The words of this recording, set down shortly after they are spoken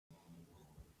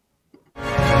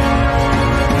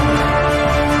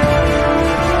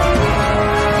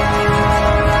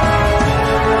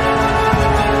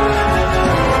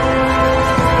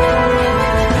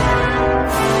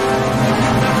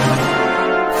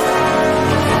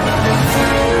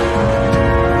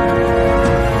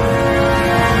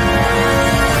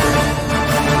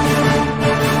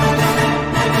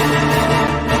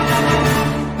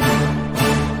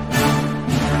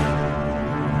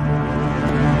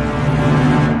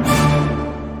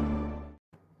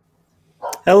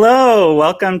Hello,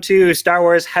 welcome to Star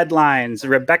Wars Headlines.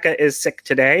 Rebecca is sick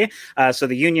today, so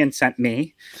the union sent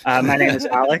me. My name is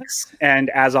Alex,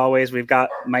 and as always, we've got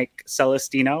Mike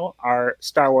Celestino, our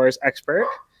Star Wars expert.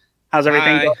 How's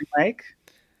everything Hi. going, Mike?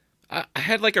 I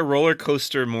had like a roller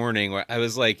coaster morning where I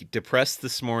was like depressed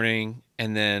this morning,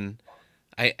 and then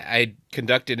I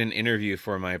conducted an interview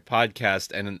for my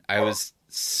podcast, and I was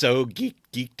so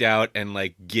geeked out and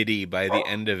like giddy by the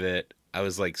end of it. I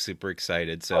was like super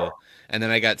excited. And then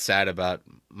I got sad about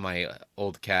my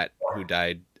old cat who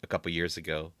died a couple years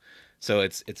ago. So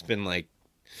it's been like,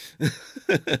 A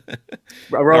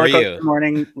how are roller coaster you?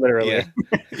 morning, literally. Yeah,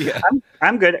 yeah.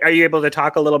 I'm good. Are you able to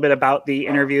talk a little bit about the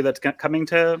interview that's coming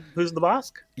to Who's the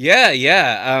Boss?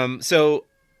 Yeah. So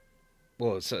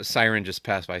siren just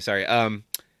passed by. Sorry.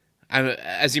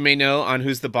 As you may know, on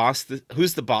Who's the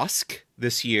Bosk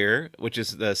this year, which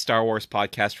is the Star Wars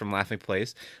podcast from Laughing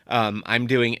Place. I'm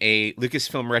doing a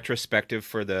Lucasfilm retrospective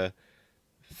for the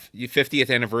 50th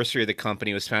anniversary of the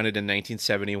company. It was founded in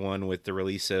 1971 with the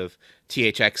release of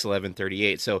THX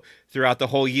 1138. So throughout the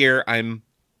whole year, I'm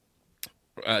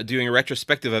doing a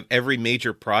retrospective of every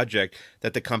major project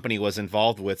that the company was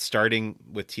involved with, starting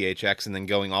with THX and then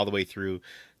going all the way through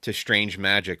to Strange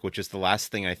Magic, which is the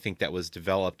last thing I think that was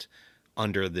developed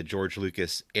under the George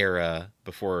Lucas era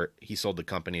before he sold the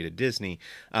company to Disney.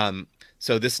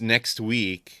 So this next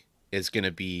week is going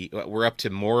to be, we're up to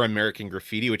More American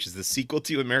Graffiti, which is the sequel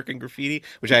to American Graffiti,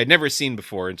 which I had never seen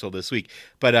before until this week.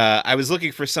 But I was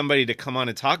looking for somebody to come on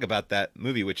and talk about that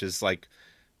movie, which is like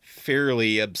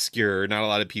fairly obscure. Not a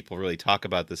lot of people really talk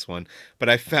about this one, but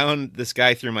I found this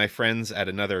guy through my friends at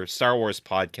another Star Wars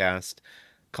podcast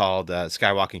called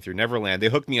Skywalking Through Neverland. They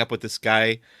hooked me up with this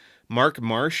guy, Mark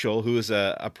Marshall, who is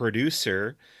a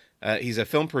producer. He's a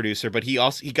film producer, but he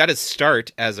got his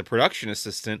start as a production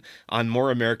assistant on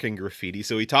More American Graffiti.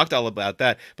 So we talked all about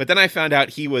that. But then I found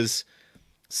out he was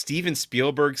Steven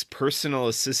Spielberg's personal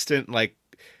assistant, like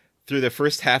through the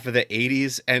first half of the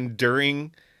 '80s and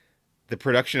during the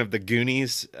production of The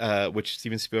Goonies, which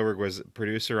Steven Spielberg was a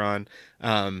producer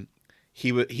on.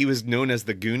 He was known as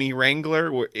the Goonie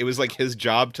Wrangler. It was like his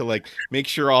job to like make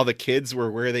sure all the kids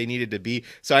were where they needed to be.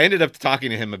 So I ended up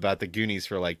talking to him about the Goonies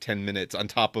for like 10 minutes on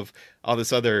top of all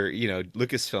this other,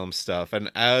 Lucasfilm stuff. And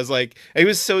I was like, he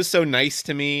was so nice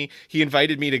to me. He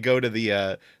invited me to go to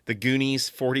the Goonies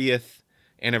 40th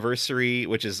anniversary,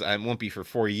 which is won't be for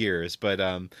 4 years, but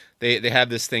they have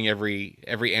this thing every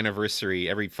anniversary,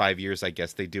 every 5 years, I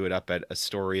guess they do it up at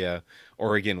Astoria,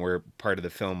 Oregon, where part of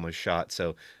the film was shot.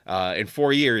 So in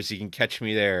 4 years, you can catch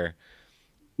me there.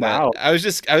 But Wow. I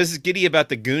was giddy about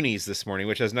the Goonies this morning,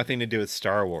 which has nothing to do with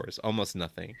Star Wars, almost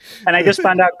nothing. And I just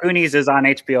found out Goonies is on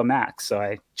HBO Max, so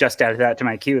I just added that to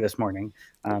my queue this morning.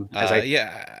 As I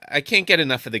Yeah, I can't get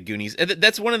enough of the Goonies.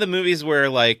 That's one of the movies where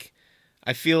like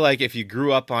I feel like if you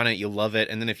grew up on it, you love it,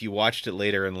 and then if you watched it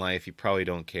later in life, you probably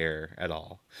don't care at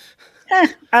all.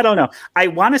 I don't know. I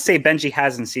want to say Benji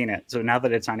hasn't seen it, so now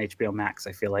that it's on HBO Max,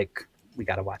 I feel like we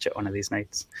got to watch it one of these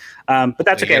nights. But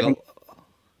that's You okay. gotta,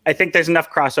 I think there's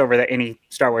enough crossover that any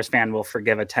Star Wars fan will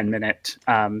forgive a 10-minute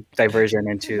diversion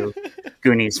into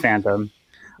Goonies fandom.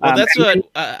 well, that's And what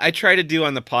I try to do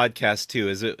on the podcast too.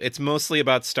 It's mostly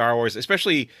about Star Wars,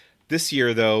 especially this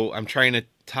year. Though I'm trying to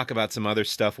talk about some other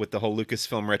stuff with the whole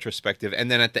Lucasfilm retrospective,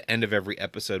 and then at the end of every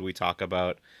episode, we talk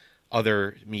about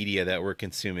other media that we're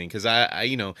consuming. Because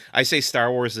I say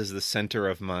Star Wars is the center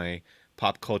of my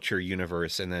pop culture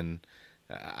universe, and then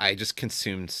I just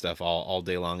consume stuff all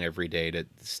day long, every day to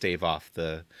stave off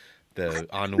the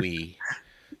ennui.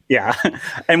 yeah,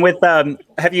 and with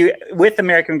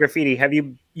American Graffiti,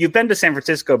 you've been to San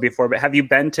Francisco before, but have you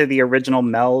been to the original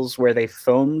Mel's where they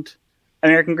filmed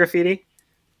American Graffiti?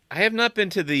 I have not been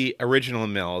to the original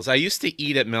Mel's. I used to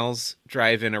eat at Mel's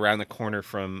Drive-In around the corner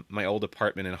from my old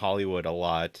apartment in Hollywood a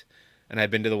lot. And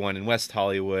I've been to the one in West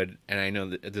Hollywood, and I know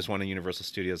that there's one in Universal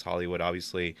Studios Hollywood,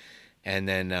 obviously. And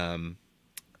then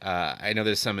I know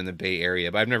there's some in the Bay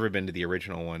Area, but I've never been to the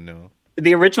original one, no.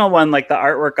 The original one, like the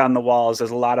artwork on the walls,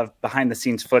 is a lot of behind the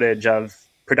scenes footage of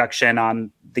production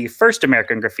on the first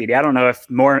American Graffiti. I don't know if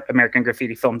more American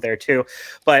Graffiti filmed there too,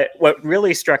 but what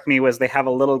really struck me was they have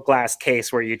a little glass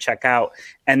case where you check out,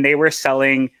 and they were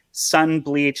selling sun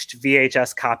bleached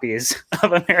VHS copies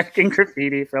of American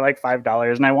Graffiti for like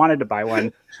 $5, and I wanted to buy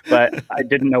one, but I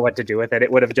didn't know what to do with it.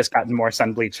 It would have just gotten more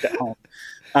sun bleached at home.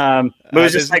 But it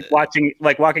was just There's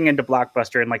like walking into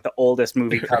Blockbuster, and like the oldest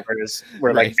movie covers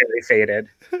were like right. very faded.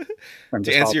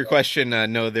 To answer your question,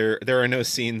 no, there are no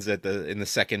scenes in the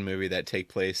second movie that take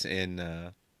place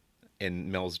in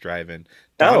Mel's Drive-In.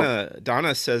 Oh,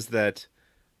 Donna says that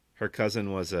her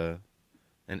cousin was an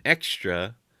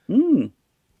extra. hmm.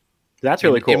 That's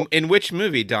really cool. In which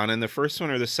movie, Don? In the first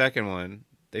one or the second one?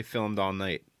 They filmed all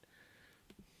night.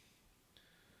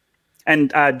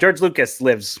 And George Lucas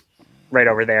lives right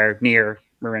over there near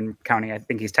Marin County. I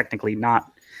think he's technically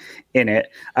not in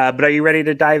it. But are you ready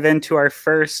to dive into our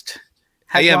first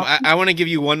headline? I am. I want to give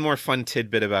you one more fun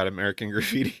tidbit about American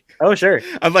Graffiti. Oh, sure.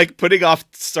 I'm like putting off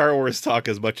Star Wars talk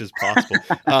as much as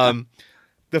possible.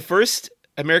 The first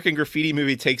American Graffiti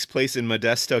movie takes place in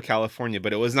Modesto, California,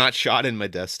 but it was not shot in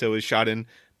Modesto. It was shot in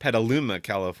Petaluma,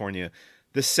 California.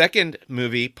 The second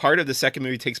movie, part of the second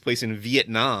movie, takes place in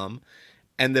Vietnam,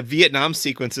 and the Vietnam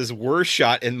sequences were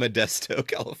shot in Modesto,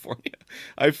 California.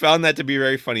 I found that to be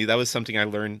very funny. That was something I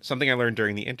learned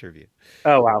during the interview.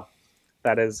 Oh, wow.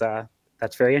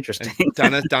 That's very interesting.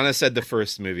 Donna said the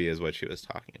first movie is what she was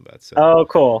talking about. So. Oh,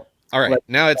 cool. All right,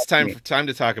 now it's time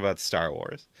to talk about Star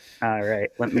Wars. All right,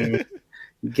 let me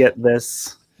get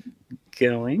this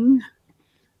going.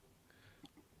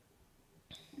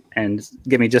 And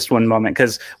give me just one moment,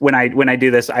 because when I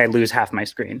do this, I lose half my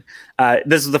screen.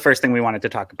 This is the first thing we wanted to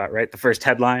talk about, right? The first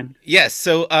headline. Yes.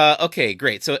 So, okay,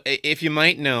 great. So, as you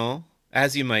might know,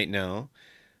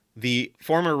 the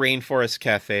former Rainforest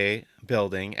Cafe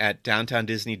building at Downtown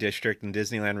Disney District and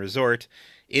Disneyland Resort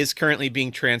is currently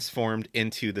being transformed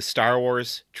into the Star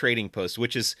Wars Trading Post,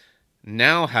 which is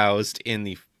now housed in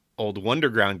the old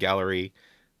Wonderground Gallery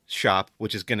shop,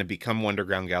 which is going to become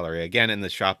Wonderground Gallery again. In the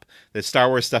shop, the Star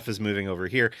Wars stuff is moving over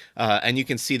here, and you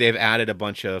can see they've added a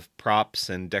bunch of props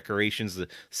and decorations, the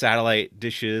satellite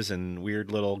dishes and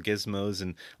weird little gizmos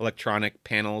and electronic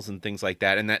panels and things like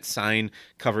that. And that sign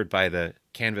covered by the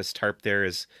canvas tarp there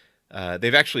is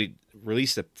they've actually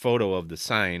released a photo of the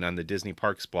sign on the Disney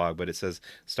Parks blog, but it says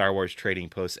Star Wars Trading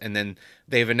Post. And then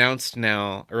they've announced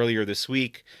now earlier this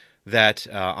week that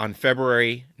on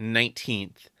February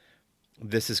 19th,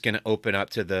 this is going to open up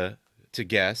to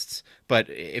guests. But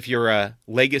if you're a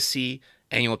legacy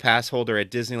annual pass holder at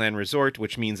Disneyland Resort,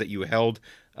 which means that you held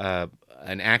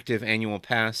an active annual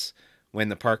pass when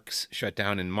the parks shut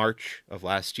down in March of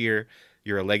last year,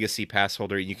 you're a legacy pass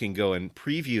holder. You can go and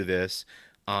preview this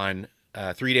on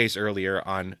 3 days earlier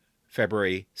on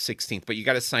February 16th. But you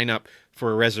got to sign up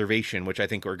for a reservation, which I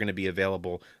think are going to be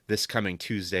available this coming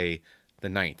Tuesday, the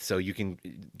 9th. So you can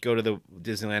go to the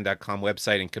Disneyland.com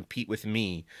website and compete with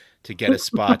me to get a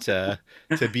spot to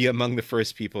be among the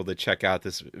first people to check out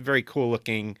this very cool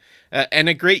looking and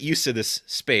a great use of this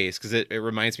space, because it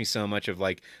reminds me so much of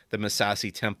like the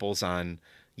Massassi temples on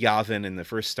Yavin in the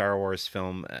first Star Wars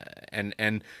film.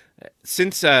 And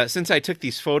since I took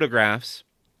these photographs,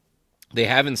 they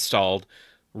have installed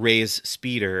Rey's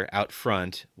speeder out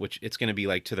front, which it's going to be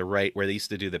like to the right where they used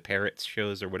to do the parrots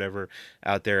shows or whatever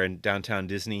out there in downtown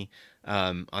Disney,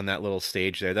 on that little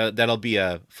stage there. That'll be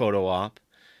a photo op.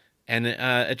 And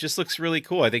it just looks really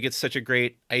cool. I think it's such a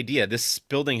great idea. This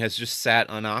building has just sat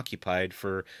unoccupied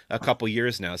for a couple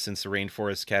years now since the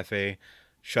Rainforest Cafe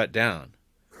shut down.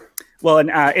 Well,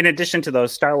 and in addition to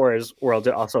those Star Wars worlds,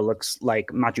 it also looks like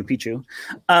Machu Picchu.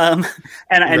 And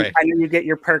Right. I know you get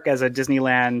your perk as a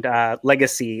Disneyland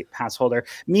Legacy pass holder.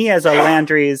 Me as a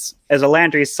Landry's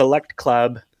Select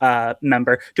Club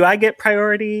member, do I get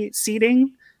priority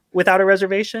seating without a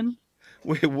reservation?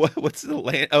 Wait, what's the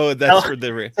land? Oh, that's for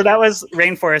the... So that was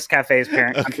Rainforest Cafe's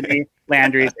parent company, Okay.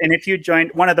 Landry's. And if you joined,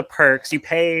 one of the perks, you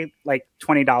pay like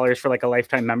 $20 for like a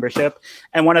lifetime membership.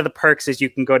 And one of the perks is you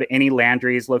can go to any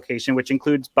Landry's location, which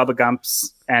includes Bubba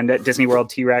Gump's and at Disney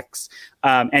World T-Rex,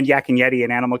 and Yak and Yeti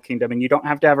in Animal Kingdom. And you don't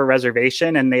have to have a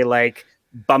reservation, and they like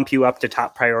bump you up to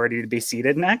top priority to be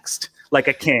seated next, like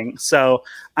a king. So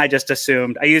I just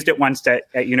assumed, I used it once at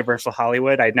Universal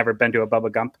Hollywood. I'd never been to a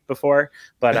Bubba Gump before,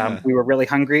 but we were really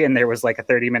hungry and there was like a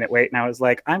 30-minute wait. And I was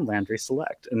like, I'm Landry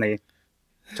Select. And they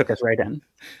took us right in.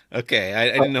 Okay.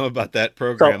 I didn't know about that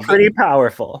program. So pretty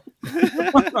powerful.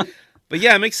 But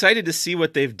yeah, I'm excited to see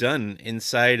what they've done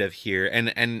inside of here.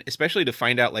 And especially to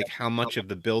find out like how much of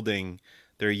the building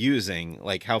they're using,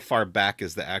 like how far back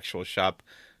is the actual shop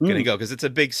going to go, because it's a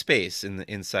big space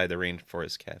inside the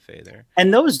Rainforest Cafe there.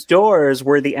 And those doors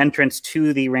were the entrance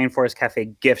to the Rainforest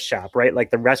Cafe gift shop, right? Like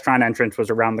the restaurant entrance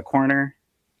was around the corner,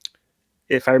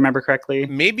 if I remember correctly.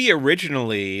 Maybe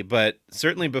originally, but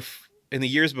certainly in the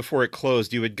years before it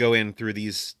closed, you would go in through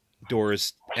these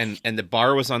doors, and the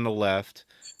bar was on the left.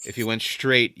 If you went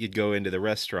straight, you'd go into the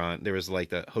restaurant. There was like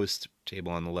the host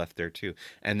table on the left there too.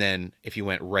 And then if you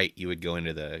went right, you would go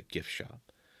into the gift shop.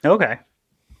 Okay.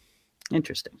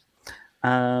 Interesting.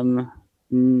 Is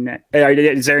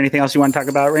there anything else you want to talk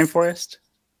about Rainforest?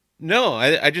 No,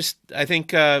 I think,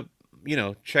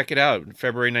 check it out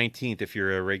February 19th if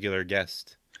you're a regular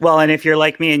guest. Well, and if you're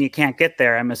like me and you can't get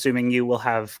there, I'm assuming you will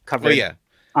have covered. Oh, yeah.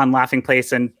 on Laughing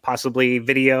Place and possibly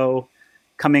video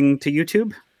coming to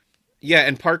YouTube. Yeah,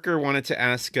 and Parker wanted to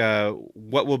ask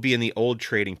what will be in the old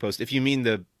trading post. If you mean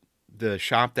the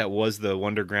shop that was the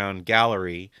Wonderground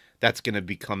Gallery, that's going to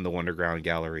become the Wonderground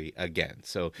Gallery again.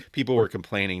 So people were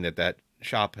complaining that that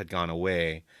shop had gone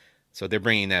away, so they're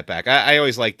bringing that back. I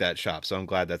always liked that shop, so I'm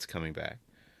glad that's coming back.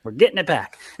 We're getting it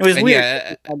back. It was And weird.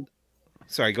 yeah,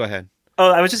 sorry, go ahead.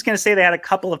 Oh, I was just going to say they had a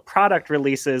couple of product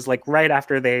releases like right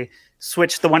after they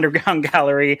switched the Wonderground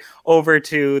Gallery over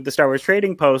to the Star Wars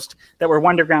Trading Post that were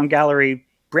Wonderground Gallery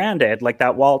branded, like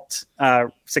that Walt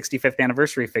 65th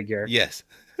anniversary figure. Yes.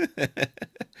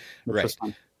 Right.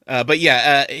 Fun. But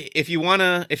yeah, if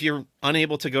you're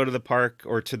unable to go to the park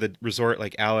or to the resort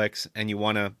like Alex, and you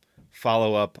want to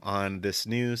follow up on this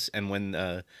news, and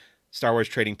when Star Wars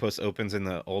Trading Post opens in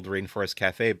the old Rainforest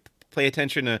Cafe, pay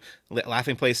attention to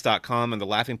laughingplace.com and the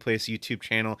Laughing Place YouTube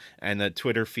channel and the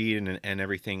Twitter feed and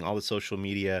everything, all the social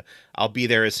media. I'll be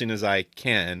there as soon as I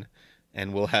can,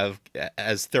 and we'll have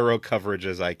as thorough coverage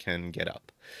as I can get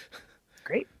up.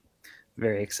 Great.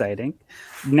 Very exciting.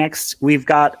 Next, we've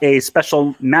got a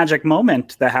special magic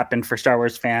moment that happened for Star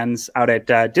Wars fans out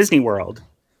at Disney World.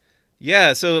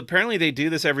 Yeah, so apparently they do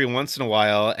this every once in a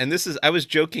while, and I was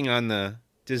joking on the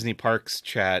Disney Parks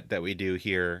chat that we do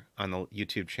here on the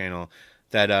YouTube channel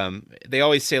that they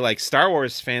always say like Star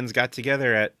Wars fans got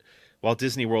together at Walt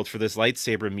Disney World for this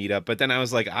lightsaber meetup, but then I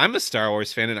was like, I'm a Star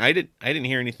Wars fan and I didn't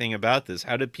hear anything about this.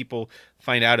 How did people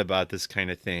find out about this kind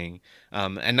of thing?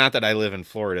 And not that I live in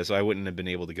Florida, so I wouldn't have been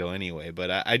able to go anyway, but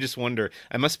I just wonder,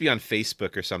 I must be on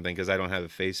Facebook or something because I don't have a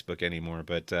Facebook anymore,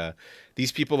 but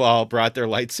these people all brought their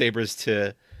lightsabers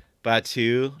to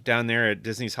Batu down there at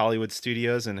Disney's Hollywood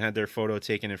Studios and had their photo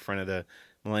taken in front of the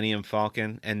Millennium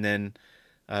Falcon. And then,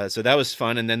 so that was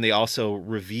fun. And then they also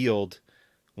revealed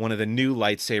one of the new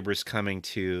lightsabers coming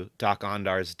to Doc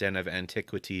Ondar's Den of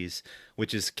Antiquities,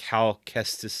 which is Cal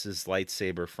Kestis's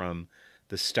lightsaber from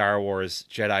the Star Wars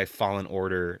Jedi Fallen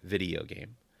Order video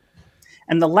game.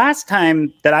 And the last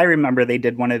time that I remember they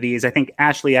did one of these, I think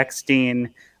Ashley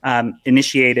Eckstein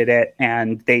initiated it,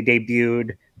 and they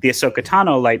debuted the Ahsoka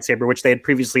Tano lightsaber, which they had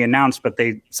previously announced, but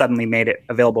they suddenly made it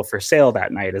available for sale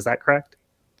that night. Is that correct?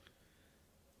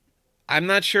 I'm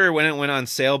not sure when it went on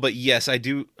sale, but yes, I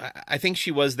do. I think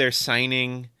she was there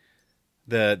signing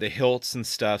the hilts and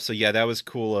stuff. So yeah, that was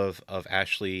cool of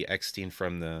Ashley Eckstein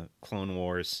from the Clone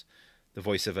Wars, the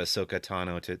voice of Ahsoka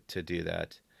Tano, to do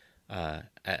that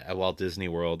at Walt Disney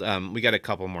World. We got a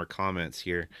couple more comments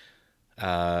here.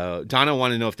 Donna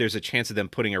wanted to know if there's a chance of them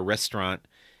putting a restaurant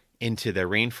into the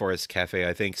Rainforest Cafe,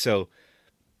 I think. So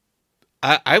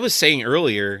I was saying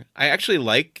earlier, I actually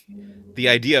like the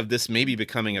idea of this maybe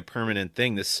becoming a permanent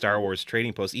thing, this Star Wars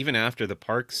Trading Post, even after the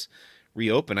parks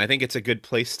reopen. I think it's a good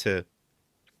place to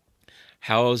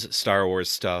house Star Wars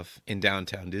stuff in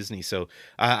downtown Disney. So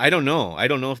I don't know. I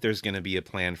don't know if there's going to be a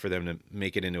plan for them to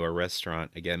make it into a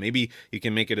restaurant again. Maybe you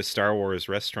can make it a Star Wars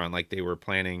restaurant like they were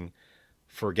planning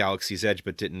for Galaxy's Edge,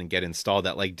 but didn't get installed,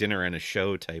 that like dinner and a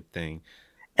show type thing.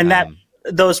 And that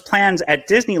those plans at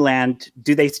Disneyland,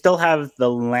 do they still have the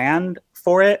land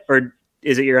for it, or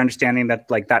is it your understanding that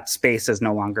like that space is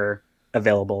no longer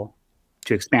available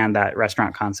to expand that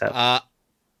restaurant concept?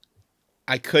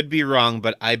 I could be wrong,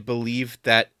 but I believe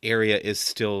that area is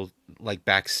still like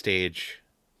backstage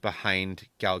behind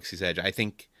Galaxy's Edge. I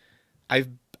think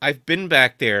I've been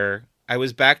back there. I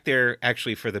was back there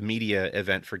actually for the media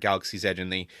event for Galaxy's Edge,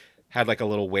 and they had like a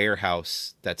little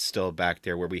warehouse that's still back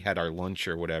there where we had our lunch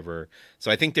or whatever.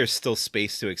 So I think there's still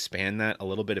space to expand that a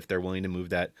little bit if they're willing to move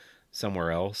that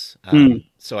somewhere else.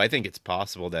 So I think it's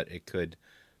possible that it could,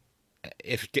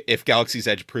 if Galaxy's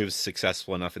Edge proves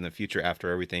successful enough in the future after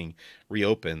everything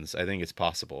reopens, I think it's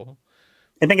possible.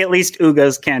 I think at least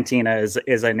Uga's Cantina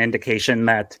is an indication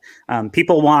that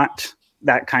people want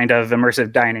that kind of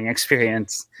immersive dining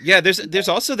experience. Yeah, there's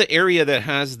also the area that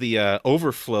has the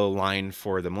overflow line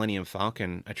for the Millennium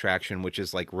Falcon attraction, which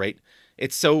is like right.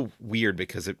 It's so weird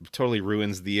because it totally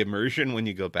ruins the immersion when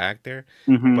you go back there.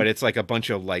 Mm-hmm. But it's like a bunch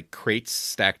of like crates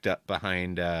stacked up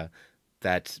behind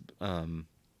that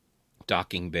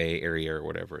docking bay area or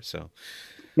whatever. So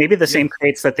maybe the same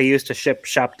crates that they used to ship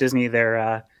Shop Disney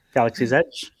their Galaxy's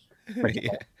Edge.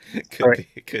 Yeah,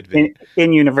 could be.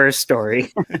 In-universe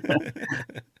story.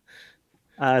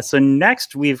 So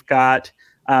next we've got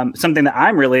something that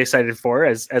I'm really excited for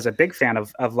as a big fan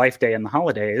of Life Day and the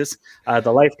holidays,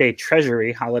 the Life Day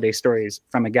Treasury Holiday Stories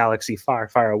from a Galaxy Far,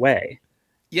 Far Away.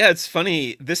 Yeah, it's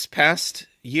funny. This past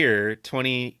year,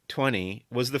 2020,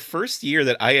 was the first year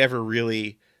that I ever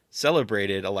really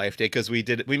celebrated a Life Day, because we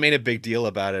made a big deal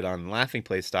about it on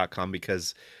laughingplace.com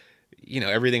because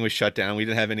everything was shut down. We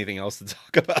didn't have anything else to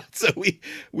talk about. So we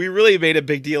really made a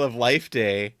big deal of Life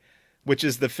Day, which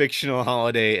is the fictional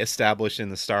holiday established in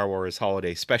the Star Wars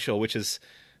holiday special, which is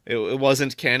it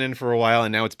wasn't canon for a while,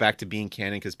 and now it's back to being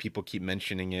canon because people keep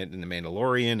mentioning it in The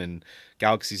Mandalorian and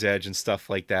Galaxy's Edge and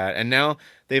stuff like that. And now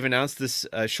they've announced this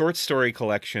short story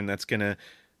collection that's going to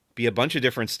be a bunch of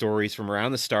different stories from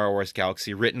around the Star Wars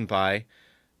galaxy, written by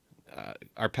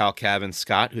our pal Kevin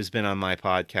Scott, who's been on my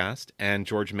podcast, and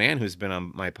George Mann, who's been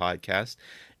on my podcast.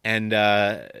 And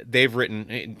they've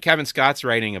written, Kevin Scott's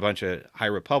writing a bunch of High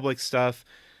Republic stuff.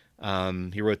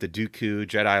 He wrote the Dooku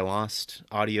Jedi Lost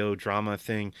audio drama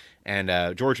thing.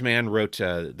 And George Mann wrote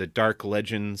the Dark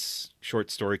Legends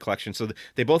short story collection. So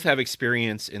they both have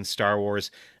experience in Star Wars.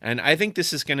 And I think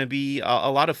this is going to be a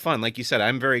lot of fun. Like you said,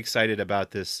 I'm very excited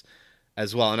about this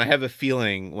as well. And I have a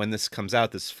feeling when this comes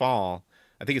out this fall,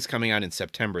 I think it's coming out in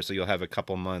September. So you'll have a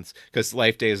couple months, because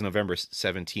Life Day is November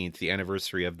 17th, the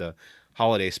anniversary of the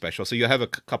holiday special. So you'll have a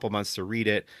couple months to read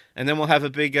it. And then we'll have a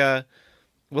big...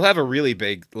 we'll have a really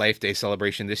big Life Day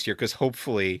celebration this year, because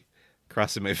hopefully,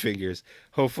 crossing my fingers,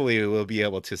 hopefully we'll be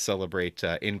able to celebrate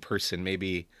in person,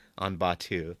 maybe on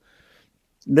Batuu.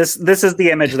 This is the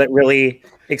image that really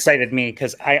excited me,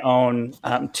 because I own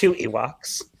 2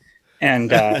 Ewoks,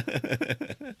 and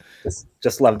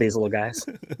just love these little guys.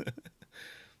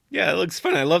 Yeah, it looks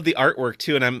fun. I love the artwork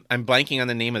too, and I'm blanking on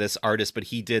the name of this artist, but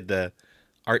he did the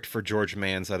art for George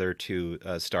Mann's other 2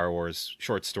 Star Wars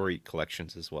short story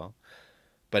collections as well.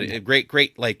 But a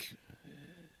great, like,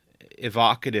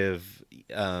 evocative,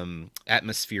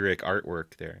 atmospheric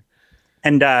artwork there.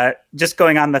 And just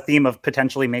going on the theme of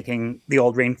potentially making the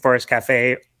old Rainforest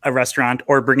Cafe a restaurant,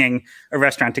 or bringing a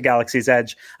restaurant to Galaxy's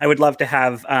Edge, I would love to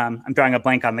have, I'm drawing a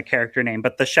blank on the character name,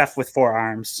 but the chef with 4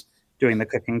 arms doing the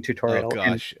cooking tutorial. Oh,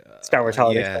 gosh. In Star Wars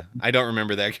Holiday. Yeah, I don't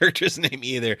remember that character's name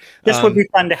either. This would be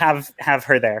fun to have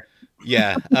her there.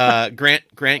 Yeah,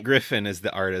 Grant Griffin is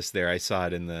the artist there. I saw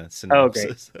it in the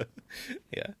synopsis. Oh,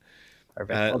 great.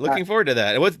 Yeah, looking forward to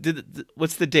that.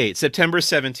 What's the date? September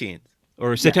 17th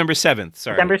or September 7th?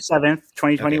 Sorry, September 7th,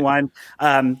 2021.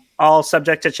 Okay. All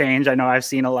subject to change. I know I've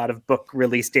seen a lot of book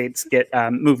release dates get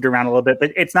moved around a little bit,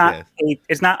 but it's not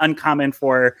it's not uncommon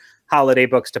for holiday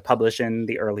books to publish in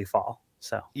the early fall.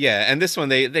 So yeah, and this one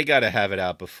they got to have it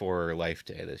out before Life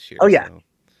Day this year. Oh yeah, so.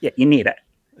 Yeah, you need it,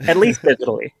 at least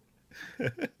digitally.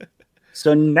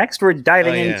 So next we're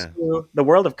diving into the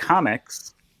world of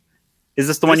comics. Is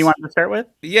this the one you wanted to start with?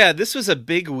 Yeah, this was a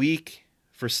big week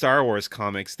for Star Wars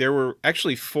comics. There were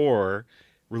actually 4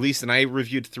 released, and I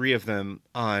reviewed 3 of them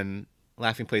on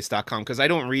laughingplace.com, because I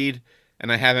don't read,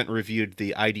 and I haven't reviewed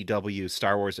the IDW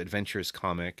Star Wars Adventures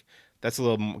comic. That's a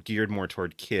little geared more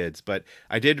toward kids. But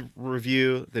I did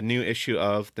review the new issue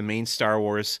of the main Star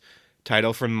Wars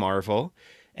title from Marvel.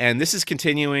 And this is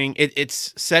continuing.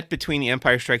 It's set between The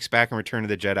Empire Strikes Back and Return of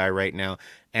the Jedi right now.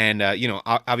 And,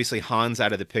 obviously Han's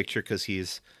out of the picture because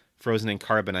he's frozen in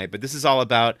carbonite. But this is all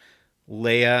about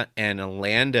Leia and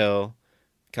Lando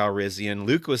Calrissian.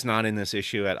 Luke was not in this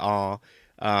issue at all.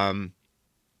 And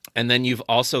then you've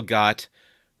also got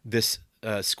this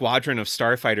squadron of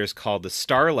starfighters called the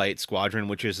Starlight Squadron,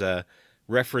 which is a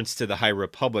reference to the High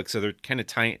Republic. So they're kind of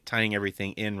tying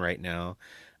everything in right now.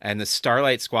 And the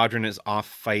Starlight Squadron is off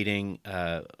fighting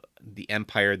the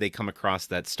Empire. They come across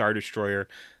that Star Destroyer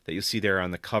that you see there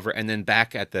on the cover. And then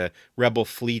back at the Rebel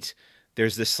fleet,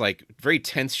 there's this like very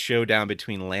tense showdown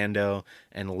between Lando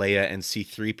and Leia and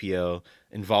C-3PO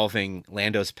involving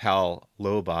Lando's pal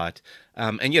Lobot.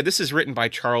 And yeah, this is written by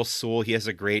Charles Soule. He has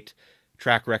a great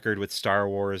track record with Star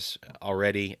Wars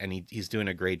already, and he's doing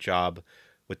a great job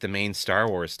with the main Star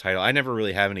Wars title. I never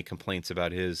really have any complaints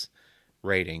about his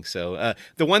rating. So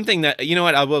the one thing that, you know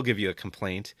what, I will give you a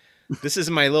complaint. This is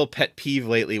my little pet peeve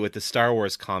lately with the Star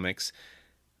Wars comics.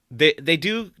 They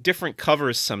do different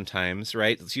covers sometimes,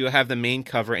 right? So you'll have the main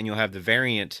cover and you'll have the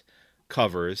variant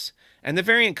covers, and the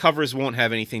variant covers won't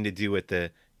have anything to do with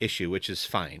the issue, which is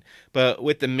fine. But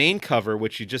with the main cover,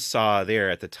 which you just saw there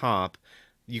at the top,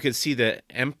 you can see the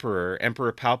Emperor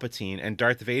Palpatine, and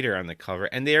Darth Vader on the cover,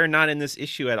 and they are not in this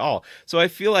issue at all. So I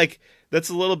feel like that's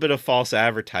a little bit of false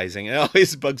advertising. It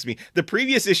always bugs me. The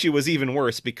previous issue was even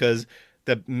worse because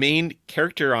the main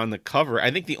character on the cover,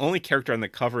 I think the only character on the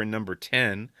cover in number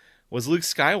 10 was Luke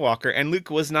Skywalker, and Luke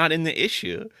was not in the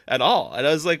issue at all. And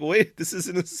I was like, wait, this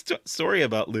isn't a story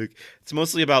about Luke. It's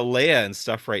mostly about Leia and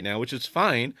stuff right now, which is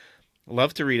fine.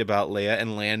 Love to read about Leia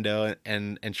and Lando,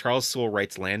 and Charles Soule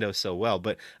writes Lando so well,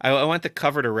 but I want the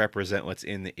cover to represent what's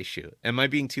in the issue. Am I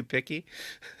being too picky?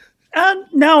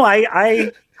 No,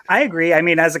 I I agree. I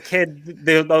mean, as a kid,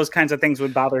 those kinds of things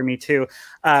would bother me too.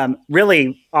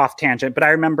 Really off tangent, but I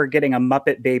remember getting a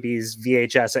Muppet Babies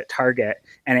VHS at Target,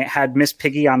 and it had Miss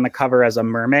Piggy on the cover as a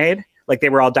mermaid. Like they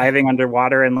were all diving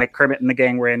underwater, and like Kermit and the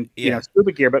gang were in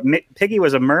scuba gear, but Piggy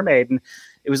was a mermaid, and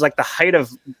it was like the height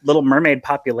of Little Mermaid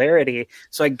popularity.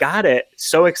 So I got it,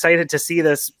 so excited to see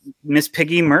this Miss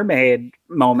Piggy mermaid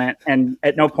moment, and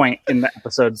at no point in the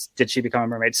episodes did she become a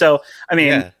mermaid. So I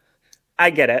mean, I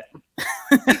get it.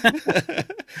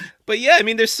 But yeah, I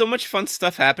mean, there's so much fun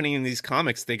stuff happening in these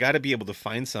comics. They got to be able to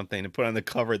find something to put on the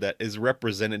cover that is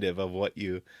representative of what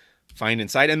you find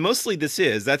inside. And mostly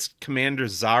that's Commander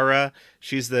Zara.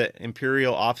 She's the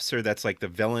Imperial officer that's like the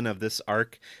villain of this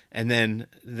arc. And then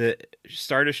the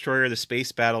Star Destroyer, the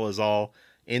space battle is all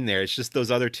in there. It's just those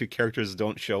other two characters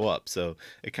don't show up. So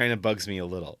it kind of bugs me a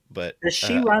little. But does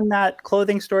she run that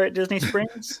clothing store at Disney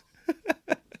Springs?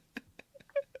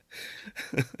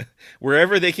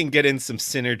 Wherever they can get in some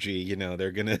synergy, you know,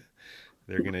 they're gonna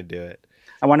do it.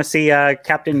 I want to see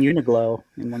Captain Uniglow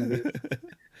in one of the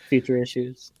future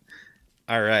issues.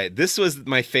 All right, this was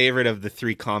my favorite of the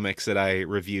 3 comics that I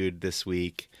reviewed this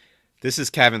week. This is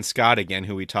Kevin Scott again,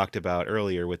 who we talked about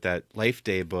earlier with that Life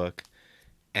Day book,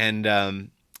 and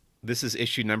this is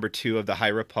issue number 2 of the High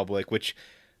Republic, which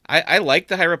I like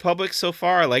the High Republic so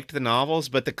far. I liked the novels,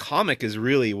 but the comic is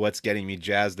really what's getting me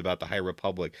jazzed about the High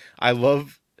Republic. I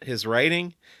love his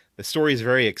writing. The story is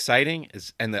very exciting,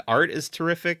 and the art is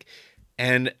terrific.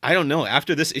 And I don't know,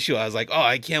 after this issue, I was like, oh,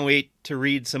 I can't wait to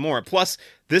read some more. Plus,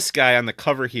 this guy on the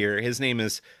cover here, his name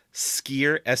is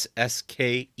Skeer,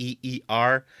 Skeer,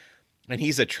 and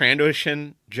he's a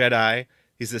Trandoshan Jedi.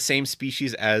 He's the same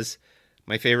species as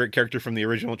my favorite character from the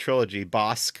original trilogy,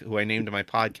 Bosk, who I named my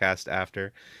podcast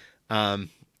after. And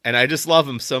I just love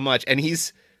him so much. And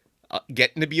he's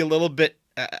getting to be a little bit,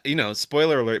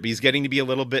 spoiler alert, but he's getting to be a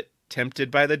little bit tempted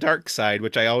by the dark side,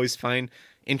 which I always find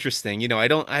interesting. You know, I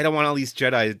don't want all these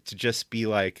Jedi to just be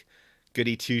like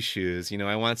goody two-shoes. You know,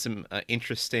 I want some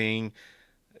interesting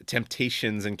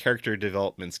temptations and character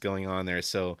developments going on there.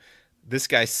 So this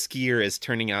guy Skeer is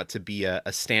turning out to be a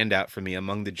standout for me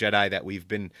among the Jedi that we've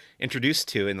been introduced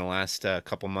to in the last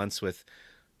couple months with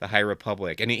the High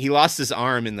Republic. And he lost his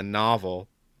arm in the novel,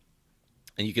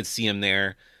 and you can see him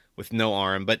there with no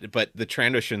arm. But the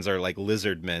Trandoshans are like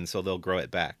lizard men, so they'll grow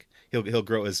it back. He'll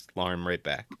grow his arm right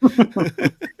back.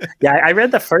 Yeah, I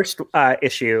read the first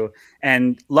issue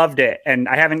and loved it, and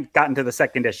I haven't gotten to the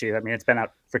second issue. I mean, it's been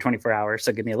out for 24 hours,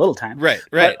 so give me a little time. Right.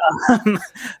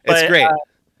 It's great.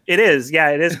 It is.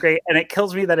 Yeah, it is great. And it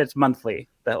kills me that it's monthly,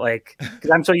 that like, because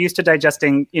I'm so used to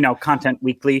digesting, content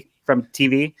weekly from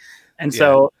TV. And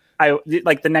so I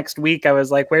like the next week I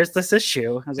was like, where's this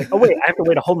issue? I was like, oh wait, I have to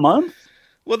wait a whole month.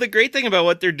 Well, the great thing about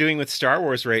what they're doing with Star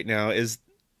Wars right now is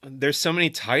there's so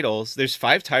many titles. There's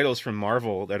 5 titles from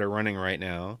Marvel that are running right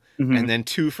now, and then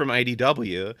 2 from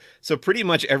IDW. So pretty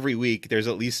much every week there's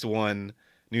at least one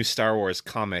new Star Wars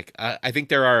comic. I think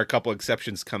there are a couple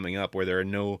exceptions coming up where there are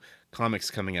no comics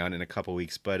coming out in a couple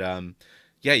weeks, but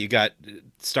you got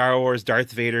Star Wars,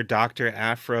 Darth Vader, Dr.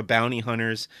 Aphra, Bounty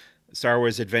Hunters, Star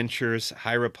Wars Adventures,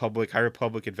 High Republic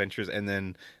Adventures, and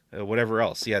then whatever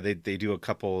else. Yeah, they do a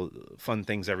couple fun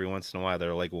things every once in a while.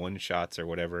 They're like one shots or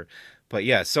whatever. But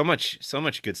yeah, so much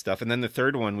good stuff. And then the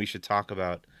third one we should talk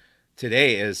about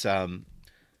today is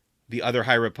the other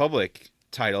High Republic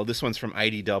title. This one's from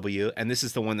IDW, and this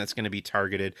is the one that's going to be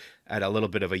targeted at a little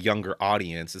bit of a younger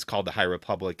audience. It's called the High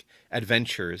Republic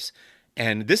Adventures,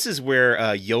 and this is where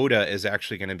Yoda is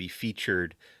actually going to be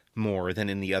featured more than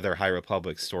in the other High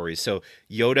Republic stories. So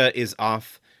Yoda is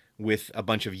off with a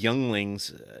bunch of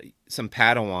younglings, some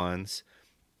Padawans.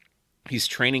 He's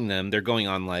training them. They're going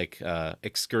on like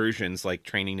excursions, like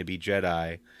training to be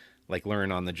Jedi, like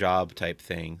learn on the job type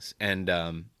things, and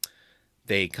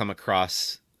they come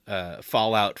across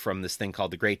fallout from this thing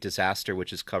called the Great Disaster,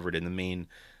 which is covered in the main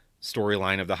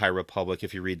storyline of the High Republic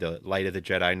if you read the Light of the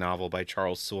Jedi novel by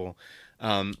Charles Soule.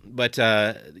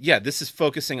 This is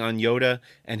focusing on Yoda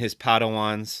and his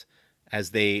Padawans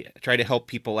as they try to help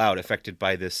people out affected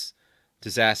by this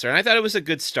disaster. And I thought it was a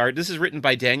good start. This is written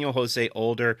by Daniel Jose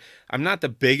Older. I'm not the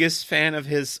biggest fan of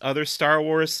his other Star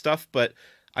Wars stuff, but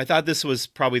I thought this was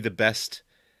probably the best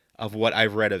of what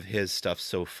I've read of his stuff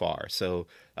so far. So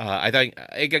I thought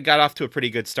it got off to a pretty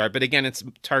good start. But again, it's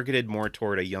targeted more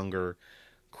toward a younger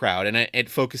crowd, and it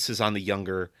focuses on the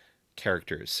younger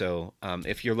characters. So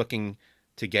if you're looking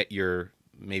to get your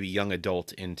maybe young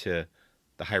adult into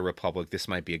the High Republic, this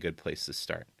might be a good place to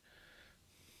start.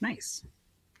 Nice.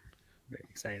 Very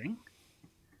exciting.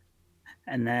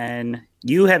 And then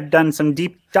you have done some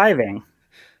deep diving.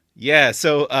 Yeah,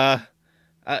 so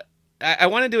I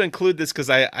wanted to include this because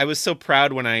I was so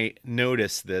proud when I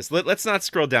noticed this. Let's not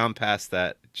scroll down past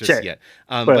that just yet.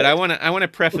 But I want to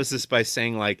preface this by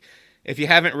saying, like, if you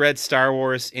haven't read Star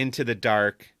Wars Into the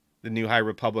Dark, the New High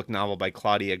Republic novel by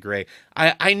Claudia Gray,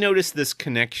 I noticed this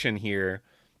connection here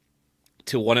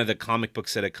to one of the comic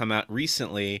books that had come out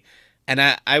recently, and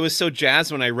I was so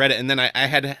jazzed when I read it, and then I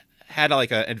had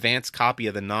like an advanced copy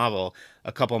of the novel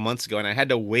a couple months ago, and I had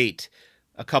to wait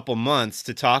a couple months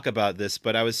to talk about this,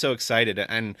 but I was so excited.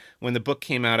 And when the book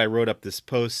came out, I wrote up this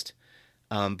post.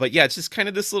 But yeah, it's just kind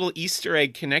of this little Easter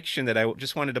egg connection that I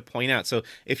just wanted to point out. So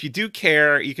if you do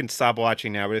care, you can stop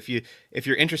watching now. But if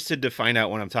you're interested to find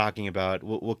out what I'm talking about,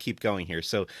 we'll keep going here.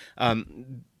 So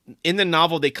in the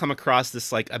novel, they come across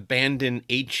this like abandoned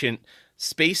ancient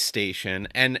space station,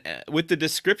 and with the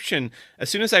description, as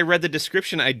soon as I read the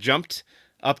description, I jumped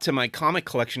up to my comic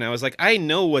collection. I was like, I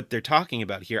know what they're talking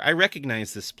about here. I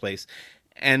recognize this place.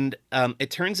 And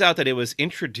it turns out that it was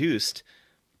introduced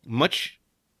much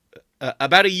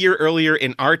about a year earlier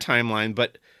in our timeline,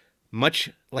 but much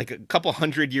like a couple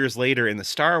hundred years later in the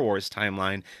Star Wars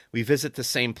timeline, we visit the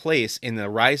same place in the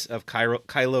Rise of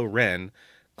Kylo Ren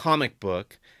comic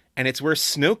book, and it's where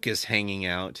Snoke is hanging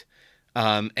out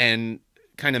and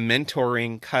kind of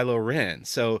mentoring Kylo Ren.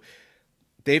 So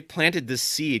they've planted this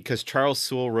seed because Charles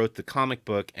Soule wrote the comic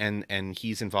book, and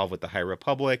he's involved with the High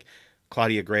Republic.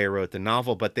 Claudia Gray wrote the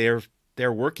novel, but they're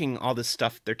working all this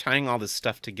stuff. They're tying all this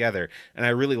stuff together, and I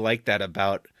really like that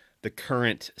about the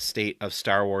current state of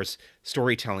Star Wars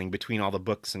storytelling between all the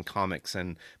books and comics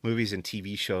and movies and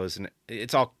TV shows, and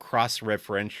it's all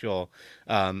cross-referential.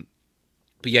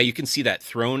 But yeah, you can see that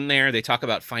throne there. They talk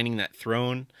about finding that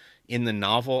throne in the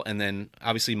novel, and then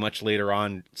obviously much later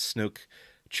on, Snoke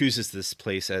chooses this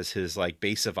place as his like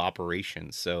base of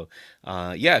operations. So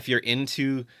yeah, if you're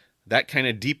into that kind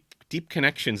of deep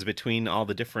connections between all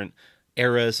the different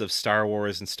eras of Star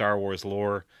Wars and Star Wars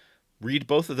lore, read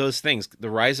both of those things: The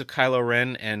Rise of Kylo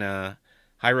Ren and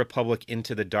High Republic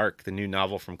Into the Dark, the new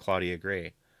novel from Claudia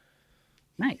Gray.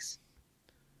 Nice.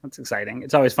 That's exciting.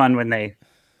 It's always fun when they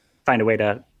find a way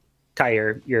to tie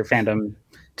your fandom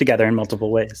together in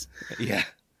multiple ways. Yeah.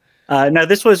 Now,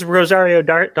 this was Rosario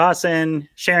Dawson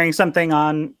sharing something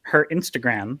on her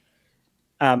Instagram.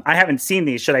 I haven't seen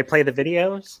these. Should I play the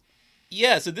videos?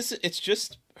 Yeah, so it's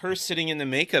just her sitting in the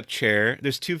makeup chair.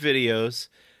 There's 2 videos,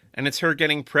 and it's her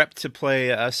getting prepped to play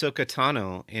Ahsoka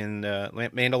Tano in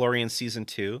Mandalorian Season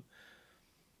 2.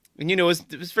 And, you know,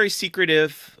 it was very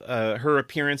secretive, her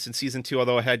appearance in Season 2,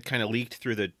 although it had kind of leaked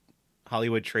through the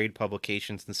Hollywood trade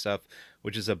publications and stuff,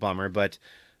 which is a bummer. But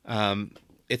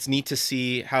it's neat to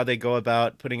see how they go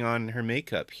about putting on her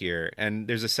makeup here. And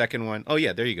there's a second one. Oh,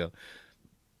 yeah, there you go.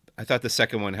 I thought the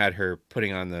second one had her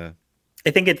putting on the... I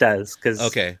think it does, because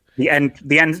the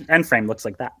end frame looks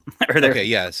like that. Okay,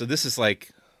 yeah. So this is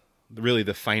like really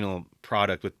the final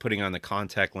product with putting on the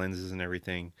contact lenses and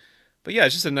everything. But yeah,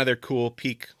 it's just another cool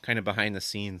peek kind of behind the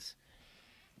scenes.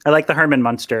 I like the Herman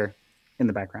Munster in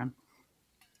the background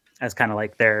as kind of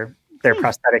like their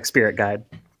prosthetic spirit guide.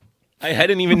 I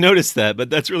hadn't even noticed that,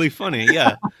 but that's really funny.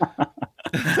 Yeah.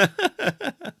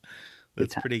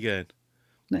 That's pretty good.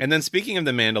 Nice. And then speaking of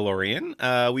The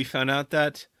Mandalorian, we found out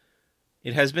that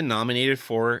it has been nominated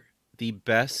for the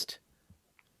best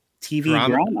TV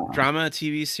drama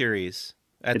TV series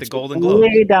at the Golden Globes.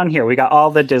 Way down here, we got all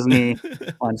the Disney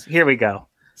ones. Here we go.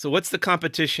 So what's the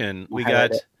competition? We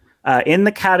got in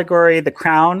the category The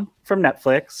Crown from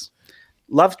Netflix,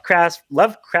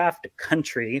 Lovecraft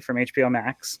Country from HBO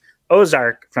Max,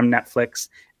 Ozark from Netflix,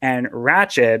 and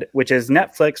Ratched, which is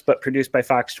Netflix but produced by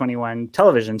Fox 21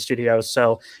 Television Studios.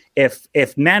 So if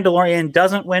Mandalorian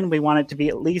doesn't win, we want it to be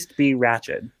at least be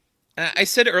Ratched. I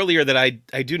said earlier that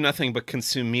I do nothing but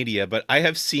consume media, but I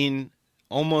have seen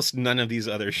almost none of these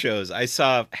other shows. I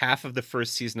saw half of the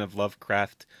first season of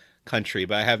Lovecraft Country,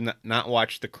 but I have not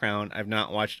watched The Crown. I've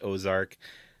not watched Ozark,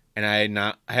 and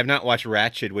I have not watched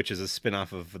Ratched, which is a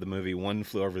spinoff of the movie One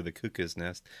Flew Over the Cuckoo's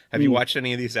Nest. Have you watched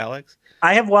any of these, Alex?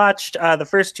 I have watched the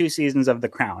first 2 seasons of The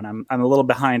Crown. I'm a little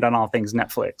behind on all things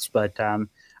Netflix, but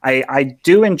I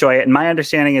do enjoy it. And my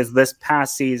understanding is this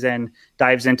past season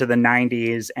dives into the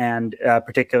 90s and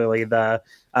particularly the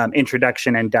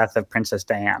introduction and death of Princess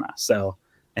Diana. So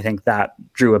I think that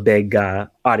drew a big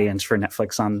audience for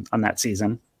Netflix on that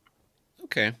season.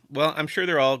 Okay, well, I'm sure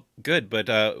they're all good, but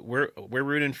we're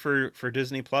rooting for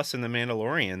Disney Plus and The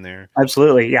Mandalorian there.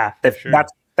 Absolutely, yeah. Sure.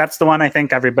 That's the one I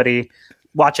think everybody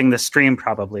watching the stream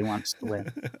probably wants to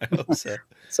win. I hope so.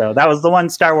 So that was the one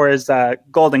Star Wars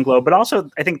Golden Globe, but also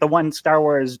I think the one Star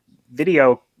Wars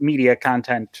video media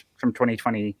content from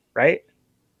 2020, right?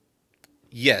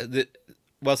 Yeah,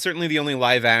 well, certainly the only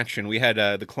live action. We had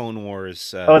the Clone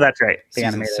Wars Oh, that's right. The season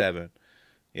animated 7.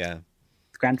 Yeah,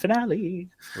 grand finale.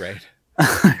 right.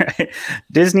 Alright.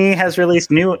 Disney has released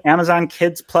new Amazon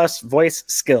Kids Plus voice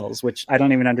skills, which I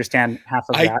don't even understand half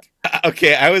of I that.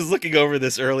 okay, I was looking over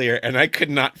this earlier and I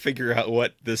could not figure out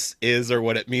what this is or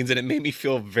what it means, and it made me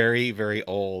feel very, very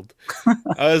old.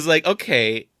 I was like,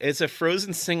 okay, it's a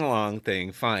Frozen sing-along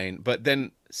thing, fine. But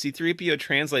then C3PO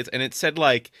translates and it said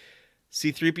like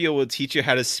C3PO will teach you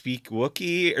how to speak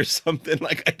Wookiee or something.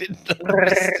 Like I didn't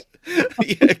understand.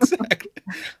 Yeah, exactly.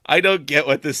 I don't get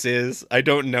what this is. I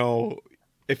don't know.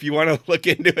 If you want to look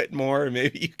into it more,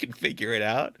 maybe you can figure it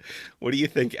out. What do you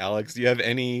think, Alex? Do you have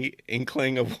any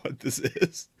inkling of what this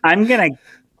is? I'm gonna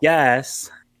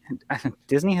guess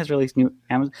Disney has released new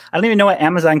Amazon. I don't even know what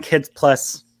Amazon Kids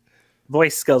Plus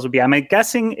voice skills would be. I'm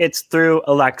guessing it's through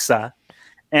Alexa,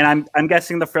 and I'm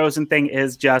guessing the Frozen thing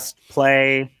is just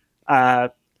play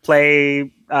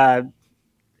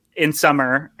in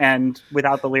summer and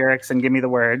without the lyrics and give me the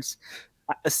words.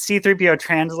 C3PO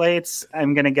translates.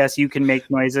 I'm gonna guess you can make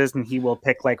noises, and he will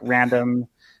pick like random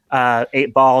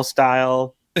 8-ball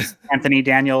style. Anthony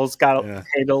Daniels got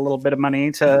paid a little bit of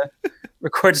money to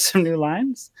record some new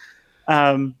lines.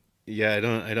 Yeah, I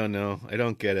don't know. I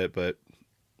don't get it, but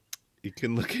you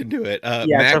can look into it.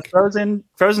 Yeah, Mac? so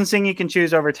Frozen Sing, you can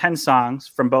choose over 10 songs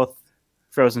from both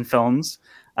Frozen films.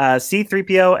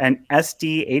 C3PO and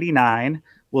SD89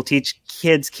 will teach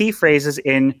kids key phrases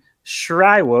in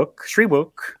Shriwook,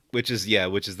 which is the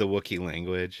Wookiee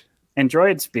language. And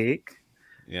droid speak.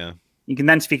 Yeah. You can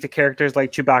then speak to characters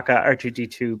like Chewbacca,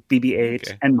 R2D2,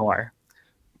 BB-8, and more.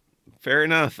 Fair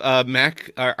enough. Mac,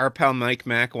 our pal Mike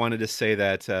Mac wanted to say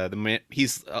that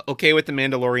he's okay with the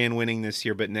Mandalorian winning this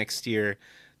year, but next year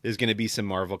there's going to be some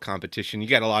Marvel competition. You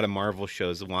got a lot of Marvel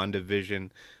shows: WandaVision,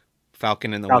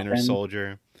 Falcon and the Winter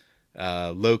Soldier,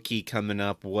 Loki coming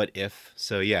up. What If?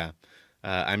 So yeah,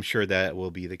 I'm sure that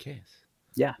will be the case.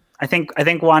 Yeah, I think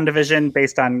WandaVision,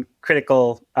 based on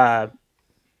critical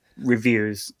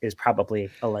reviews, is probably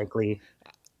a likely.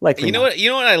 You know what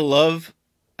I love.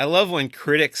 I love when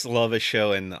critics love a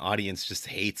show and the audience just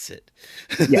hates it.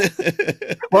 Yeah.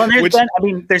 Well,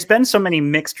 there's been so many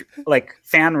mixed like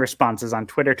fan responses on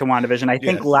Twitter to WandaVision. I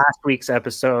think last week's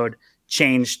episode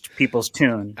changed people's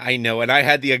tune. I know, and I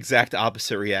had the exact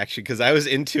opposite reaction because I was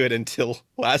into it until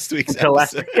last week's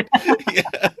episode.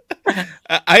 Yeah.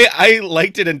 I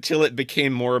liked it until it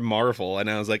became more Marvel,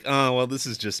 and I was like, oh well, this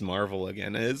is just Marvel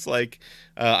again. And it's like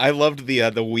I loved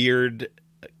the weird,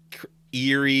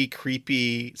 eerie,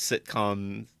 creepy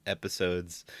sitcom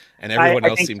episodes, and everyone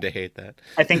else seemed to hate that.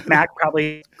 I think Mac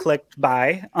probably clicked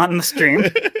buy on the stream.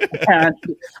 And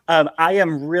I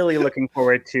am really looking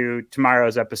forward to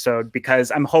tomorrow's episode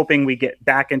because I'm hoping we get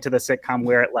back into the sitcom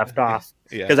where it left off,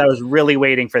 because I was really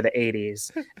waiting for the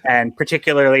 80s. And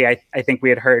particularly, I think we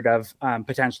had heard of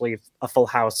potentially a Full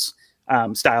House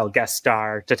style guest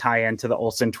star to tie into the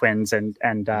Olsen twins and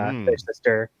their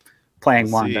sister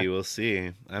playing Wanda. We'll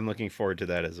see. I'm looking forward to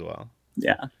that as well.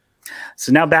 Yeah.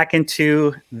 So now back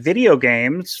into video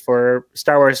games for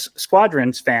Star Wars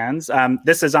Squadrons fans.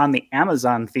 This is on the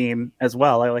Amazon theme as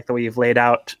well. I like the way you've laid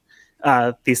out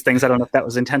these things. I don't know if that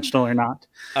was intentional or not.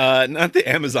 Not the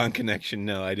Amazon connection.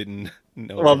 No, I didn't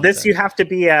know. Well, this you have to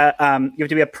be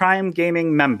a Prime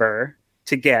Gaming member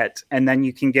to get, and then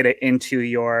you can get it into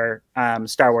your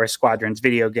Star Wars Squadrons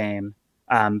video game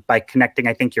by connecting,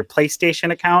 I think, your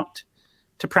PlayStation account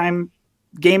to Prime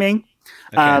Gaming.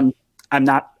 Okay. I'm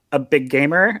not a big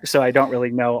gamer, so I don't really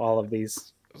know all of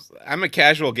these. I'm a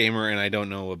casual gamer, and I don't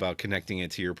know about connecting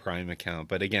it to your Prime account.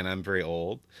 But again, I'm very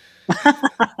old.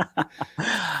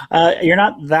 You're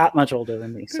not that much older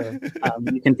than me, so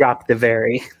you can drop the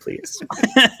very, please.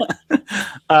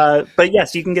 But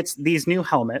yes, you can get these new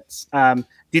helmets. Do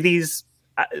these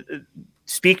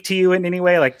speak to you in any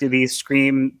way? Like, do these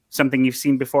scream something you've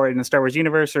seen before in the Star Wars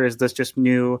universe, or is this just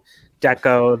new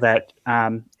deco that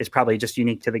is probably just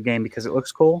unique to the game because it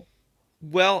looks cool?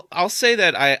 Well, I'll say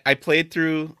that I played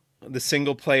through the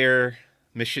single player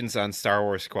missions on Star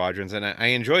Wars Squadrons, and I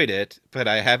enjoyed it, but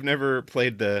I have never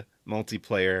played the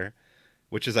multiplayer,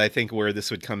 which is, I think, where this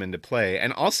would come into play.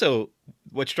 And also,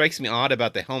 what strikes me odd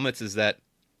about the helmets is that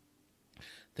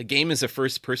the game is a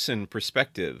first-person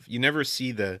perspective. You never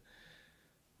see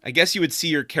I guess you would see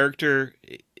your character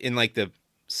in like the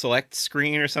select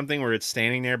screen or something where it's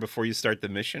standing there before you start the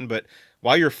mission, but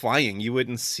while you're flying, you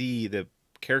wouldn't see the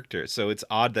character. So it's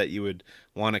odd that you would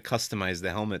want to customize the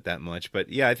helmet that much. But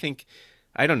yeah,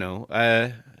 I don't know.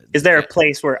 Is there a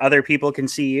place where other people can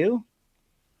see you?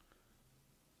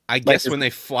 I Like, guess when they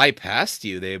fly past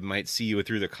you, they might see you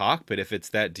through the cockpit if it's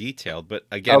that detailed. But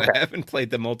again, okay. I haven't played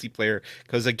the multiplayer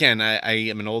because again, I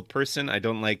am an old person. I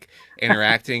don't like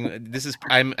interacting.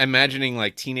 I'm imagining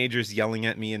like teenagers yelling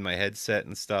at me in my headset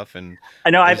and stuff. And I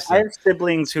know there's I have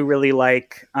siblings who really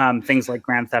like things like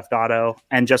Grand Theft Auto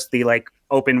and just the like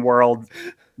open world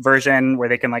version where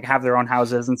they can like have their own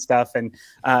houses and stuff and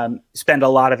spend a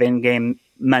lot of in-game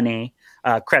money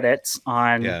credits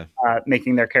on yeah.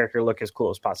 making their character look as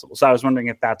cool as possible. So I was wondering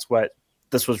if that's what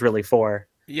this was really for.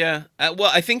 Yeah.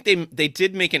 Well, I think they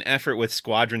did make an effort with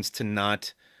Squadrons to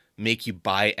not make you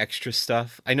buy extra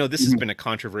stuff. I know this has Mhm. been a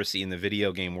controversy in the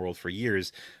video game world for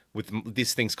years with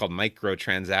these things called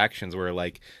microtransactions where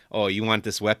like, oh, you want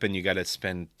this weapon, you got to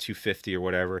spend 250 or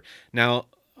whatever. Now,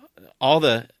 all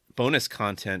the bonus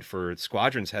content for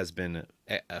Squadrons has been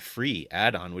a free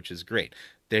add-on, which is great.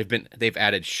 They've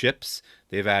added ships,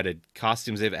 they've added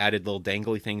costumes, they've added little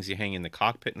dangly things you hang in the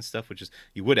cockpit and stuff, which is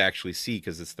you would actually see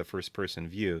because it's the first person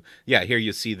view. Yeah, here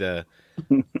you see the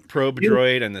probe new,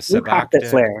 droid and the new sabacc cockpit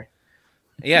deck. flare.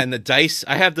 Yeah, and the dice.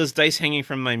 I have those dice hanging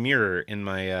from my mirror in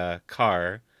my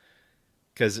car.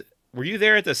 Because were you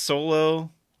there at the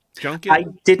Solo junket? I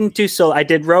didn't do Solo. I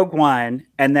did Rogue One,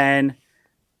 and then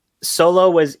Solo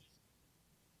was.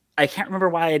 I can't remember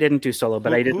why I didn't do Solo,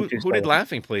 but Who I who didn't do who did Solo.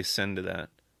 Laughing Place send to that?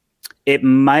 It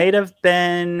might have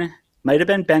been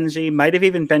Benji, might have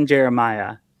even been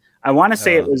Jeremiah. I want to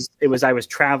say Uh, it was I was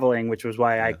traveling, which was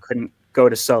why I yeah. couldn't go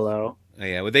to Solo. Oh,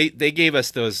 yeah, well, they gave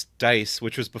us those dice,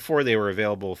 which was before they were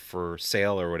available for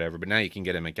sale or whatever. But now you can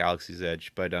get them at Galaxy's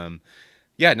Edge. But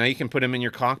yeah, now you can put them in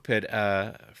your cockpit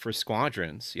for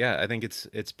Squadrons. Yeah, I think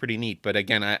it's pretty neat. But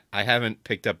again, I haven't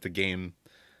picked up the game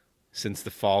since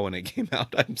the fall when it came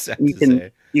out. I'm sad You to can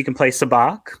say. you can play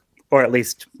Sabacc, or at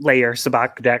least lay your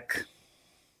Sabacc deck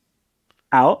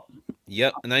out.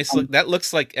 Yep, nice look. That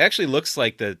looks like actually looks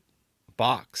like the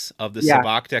box of the Yeah,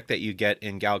 sabacc deck that you get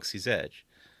in Galaxy's Edge.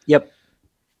 yep,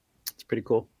 it's pretty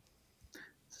cool.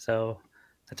 So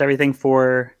that's everything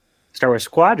for Star Wars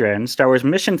Squadron. Star Wars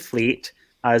Mission Fleet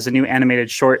is a new animated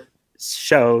short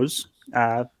shows.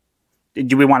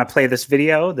 Do we want to play this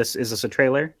video? Is this a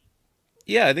trailer?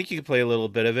 Yeah, I think you could play a little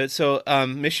bit of it. So,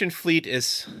 Mission Fleet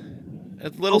is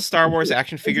little Oh, Star Wars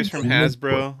action figures from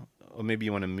Hasbro. Or maybe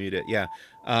you want to mute it. Yeah,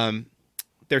 um,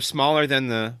 they're smaller than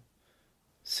the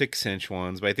 6-inch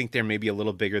ones, but I think they're maybe a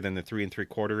little bigger than the 3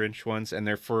 3/4 inch ones, and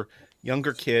they're for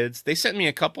younger kids. They sent me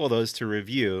a couple of those to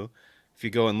review. If you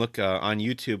go and look on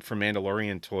YouTube for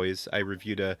Mandalorian toys, I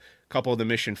reviewed a couple of the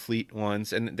Mission Fleet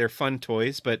ones, and they're fun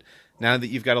toys. But now that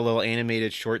you've got a little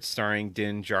animated short starring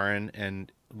Din Djarin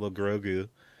and Lil Grogu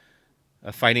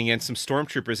fighting against some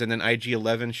stormtroopers, and then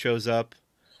IG-11 shows up.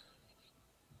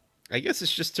 I guess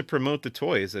it's just to promote the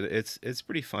toys. It's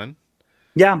pretty fun.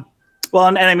 Yeah. Well,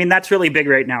 and I mean that's really big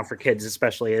right now for kids,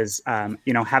 especially is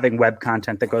having web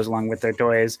content that goes along with their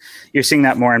toys. You're seeing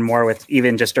that more and more with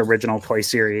even just original toy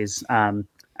series.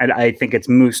 I think it's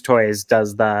Moose Toys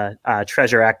does the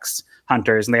Treasure X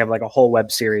Hunters, and they have like a whole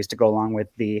web series to go along with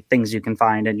the things you can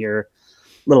find in your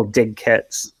little dig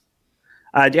kits.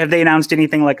 Have they announced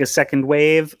anything like a second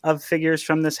wave of figures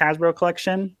from this Hasbro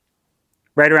collection?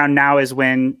 Right around now is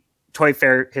when Toy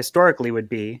Fair historically would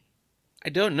be. I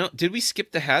don't know. Did we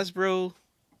skip the Hasbro?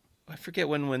 I forget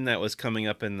when that was coming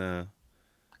up in the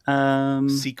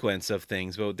sequence of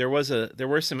things. But there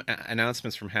were some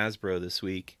announcements from Hasbro this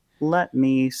week. Let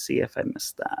me see if I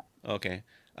missed that. Okay.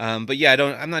 But yeah,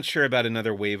 I'm not sure about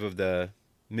another wave of the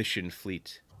Mission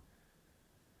Fleet.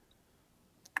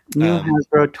 New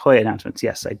Hasbro toy announcements.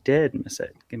 Yes, I did miss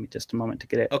it. Give me just a moment to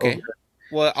get it Okay. over.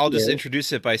 Well, I'll just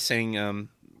introduce it by saying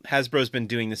Hasbro's been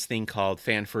doing this thing called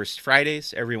Fan First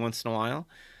Fridays every once in a while,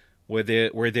 where they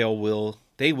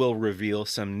will reveal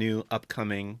some new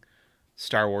upcoming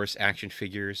Star Wars action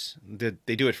figures.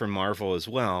 They do it for Marvel as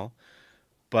well.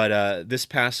 But this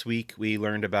past week, we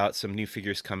learned about some new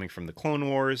figures coming from the Clone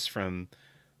Wars, from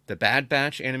the Bad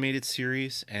Batch animated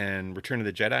series, and Return of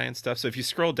the Jedi and stuff. So if you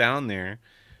scroll down there,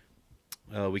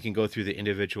 we can go through the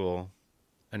individual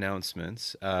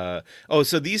announcements.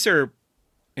 So these are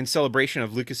in celebration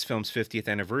of Lucasfilm's 50th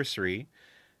anniversary,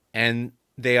 and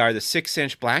they are the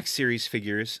 6-inch Black Series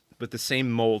figures with the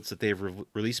same molds that they've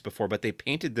released before, but they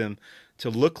painted them to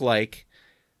look like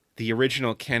the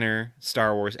original Kenner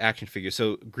Star Wars action figure.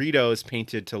 So Greedo is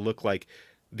painted to look like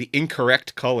the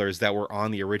incorrect colors that were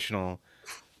on the original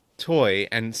toy,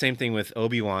 and same thing with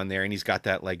Obi-Wan there, and he's got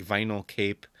that like vinyl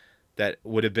cape that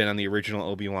would have been on the original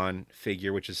Obi-Wan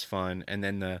figure, which is fun. And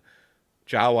then the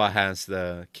Jawa has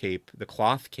the cape, the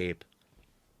cloth cape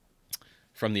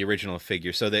from the original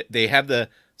figure. So that they have the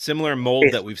similar mold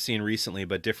that we've seen recently,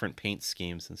 but different paint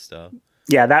schemes and stuff.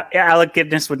 Yeah, that Alec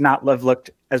Guinness would not have looked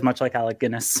as much like Alec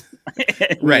Guinness.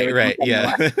 Right,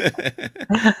 yeah.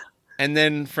 And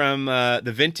then from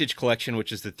the vintage collection,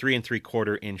 which is the 3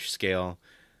 3/4 inch scale,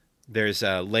 there's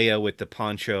Leia with the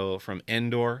poncho from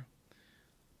Endor,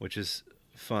 which is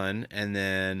fun. And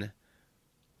then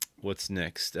what's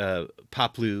next?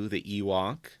 Paplu the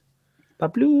Ewok.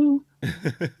 Bablu.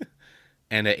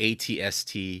 And a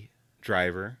ATST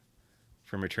driver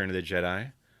from Return of the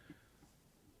Jedi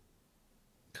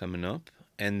coming up.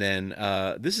 And then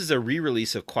this is a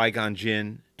re-release of Qui-Gon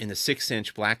Jinn in the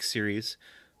 6-inch Black Series,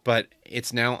 but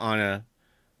it's now on a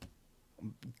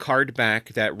card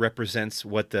back that represents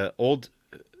what the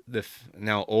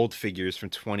now old figures from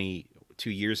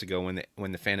 22 years ago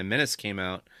when the Phantom Menace came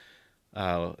out.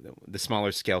 The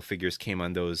smaller scale figures came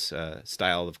on those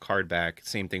style of card back.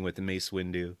 Same thing with the Mace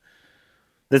Windu.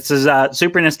 This is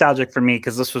super nostalgic for me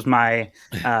because this was my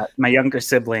my younger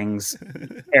siblings'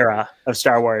 era of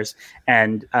Star Wars,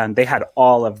 and they had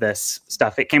all of this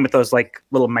stuff. It came with those like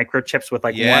little microchips with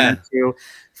like 1 or 2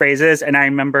 phrases, and I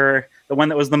remember the one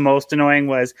that was the most annoying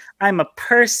was "I'm a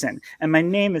person and my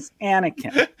name is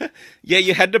Anakin." Yeah,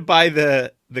 you had to buy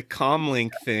the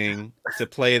comlink thing to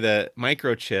play the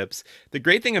microchips. The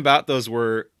great thing about those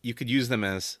were you could use them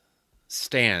as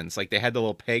stands, like they had the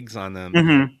little pegs on them,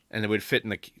 and it would fit in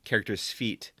the character's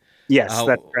feet. Yes,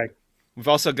 that's correct. We've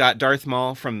also got Darth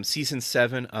Maul from season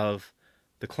 7 of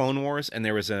the Clone Wars, and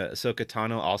there was a Ahsoka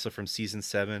Tano also from season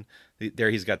 7. There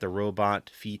he's got the robot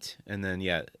feet, and then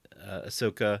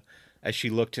Ahsoka as she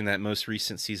looked in that most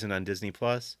recent season on Disney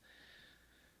Plus.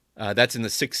 That's in the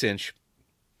 6-inch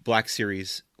Black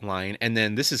Series line, and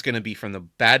then this is going to be from the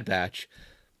Bad Batch,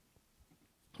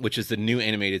 which is the new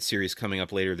animated series coming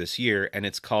up later this year, and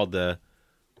it's called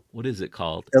what is it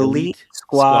called? Elite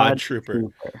Squad Trooper.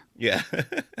 Yeah.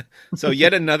 So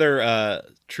yet another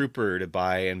trooper to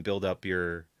buy and build up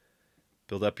your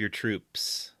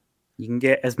troops. You can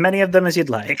get as many of them as you'd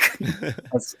like.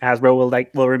 As Hasbro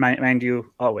will remind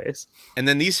you always. And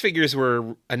then these figures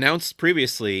were announced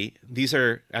previously. These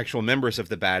are actual members of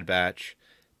the Bad Batch,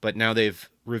 but now they've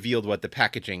revealed what the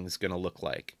packaging is going to look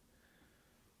like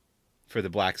for the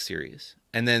Black Series.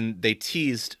 And then they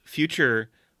teased future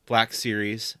Black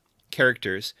Series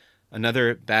characters.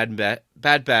 Another Bad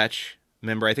Batch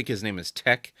member, I think his name is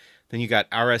Tech. Then you got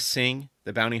Ara Singh,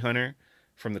 the bounty hunter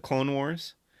from the Clone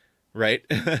Wars, right?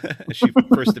 She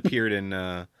first appeared in,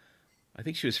 I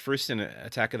think she was first in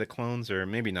Attack of the Clones, or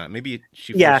maybe not. Maybe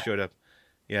she first showed up.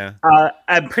 Yeah.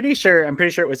 I'm pretty sure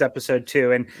it was episode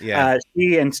 2, and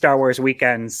she and Star Wars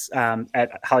weekends at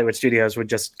Hollywood Studios would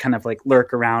just kind of like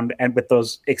lurk around and with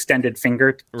those extended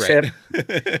fingertips. Right.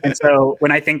 And so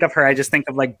when I think of her, I just think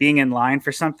of like being in line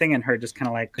for something and her just kind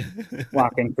of like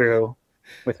walking through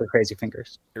with her crazy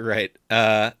fingers. Right.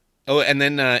 And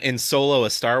then in Solo, a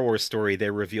Star Wars story, they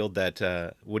revealed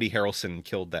that Woody Harrelson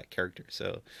killed that character.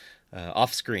 So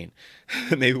off screen,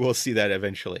 maybe we'll see that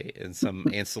eventually in some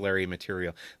ancillary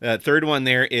material. Third one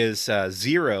there is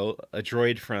Zero, a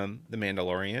droid from The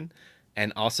Mandalorian,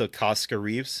 and also Casca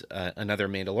Reeves, another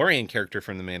Mandalorian character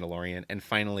from The Mandalorian, and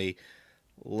finally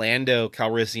Lando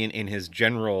Calrissian in his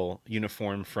general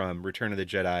uniform from Return of the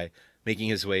Jedi, making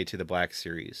his way to the Black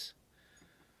Series.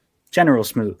 General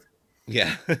Smooth.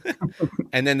 Yeah.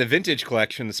 And then the vintage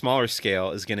collection, the smaller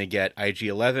scale, is going to get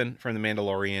IG-11 from The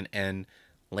Mandalorian and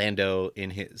Lando in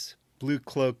his blue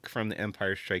cloak from The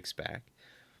Empire Strikes Back.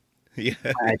 Yeah.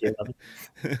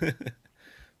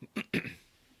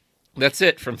 That's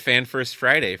it from Fan First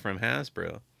Friday from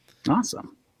Hasbro.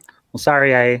 Awesome. Well,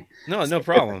 sorry No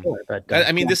problem. Before, but,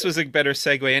 I mean, this was a better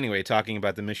segue anyway, talking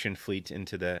about the mission fleet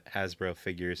into the Hasbro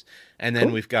figures. And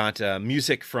then we've got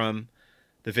music from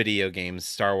the video games,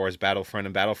 Star Wars Battlefront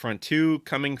and Battlefront 2,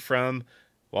 coming from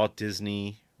Walt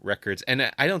Disney Records.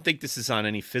 And I don't think this is on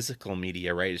any physical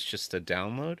media, right? It's just a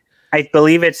download. I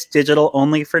believe it's digital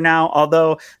only for now,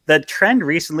 although the trend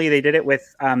recently, they did it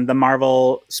with the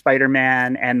Marvel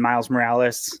Spider-Man and Miles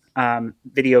Morales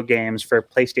video games for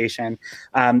PlayStation.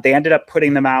 They ended up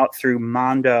putting them out through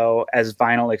Mondo as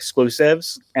vinyl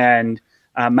exclusives, and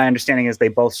my understanding is they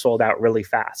both sold out really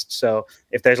fast. So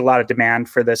if there's a lot of demand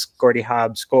for this Gordy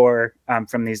Hobbs score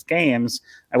from these games,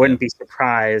 I wouldn't be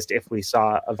surprised if we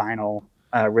saw a vinyl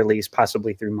release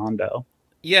possibly through Mondo.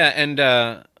 Yeah,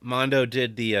 and Mondo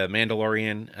did the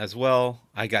Mandalorian as well.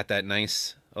 I got that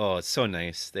nice, it's so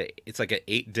nice. It's like an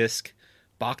 8-disc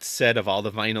box set of all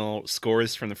the vinyl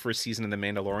scores from the first season of The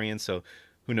Mandalorian, so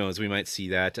who knows, we might see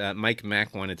that. Mike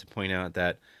Mack wanted to point out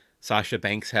that Sasha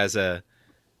Banks has a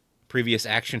previous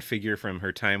action figure from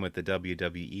her time with the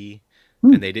WWE,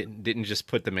 and they didn't just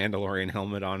put the Mandalorian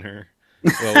helmet on her.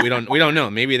 Well, we don't know.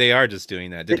 Maybe they are just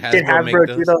doing that. Did Did Hasbro make Hasbro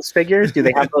do those? those figures? Do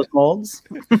they have those molds?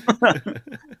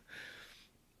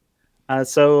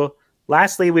 So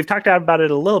lastly, we've talked about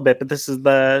it a little bit, but this is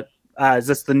is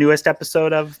this the newest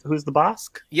episode of Who's the Boss?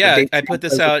 Yeah, I put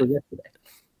this out.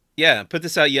 Yeah, put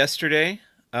this out yesterday.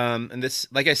 And this,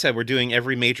 like I said, we're doing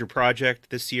every major project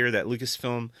this year that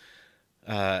Lucasfilm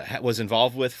was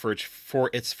involved with for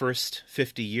its first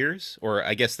 50 years, or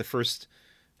I guess the first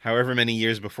however many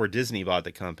years before Disney bought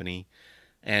the company.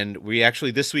 And we actually,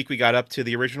 this week, we got up to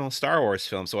the original Star Wars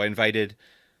film. So I invited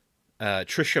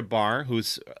Trisha Barr,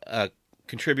 who's a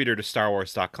contributor to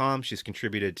StarWars.com. She's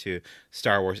contributed to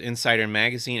Star Wars Insider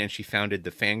magazine, and she founded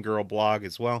the Fangirl blog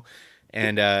as well.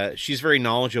 And she's very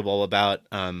knowledgeable about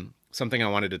something I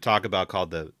wanted to talk about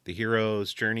called the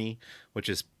hero's journey, which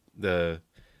is the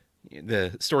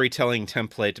storytelling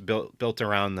template built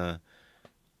around the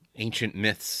ancient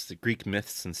myths, the Greek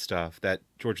myths and stuff that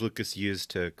George Lucas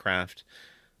used to craft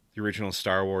the original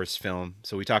Star Wars film.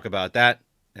 So we talk about that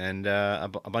and a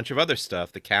bunch of other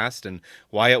stuff, the cast and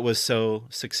why it was so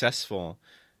successful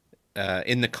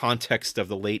in the context of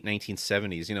the late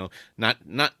 1970s. You know,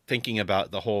 not thinking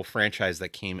about the whole franchise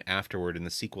that came afterward and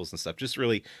the sequels and stuff, just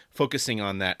really focusing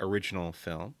on that original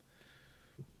film.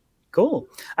 Cool.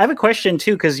 I have a question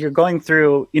too, because you're going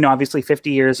through, obviously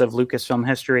 50 years of Lucasfilm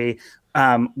history,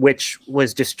 which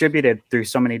was distributed through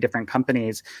so many different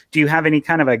companies. Do you have any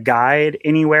kind of a guide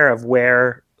anywhere of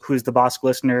where Who's the Boss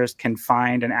listeners can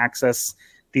find and access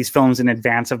these films in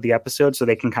advance of the episode so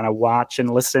they can kind of watch and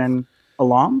listen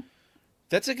along?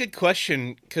 That's a good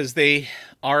question, because they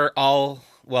are all,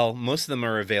 well, most of them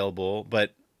are available,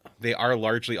 but they are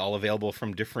largely all available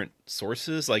from different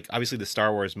sources. Like, obviously, the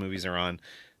Star Wars movies are on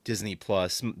Disney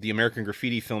Plus. The American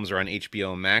Graffiti films are on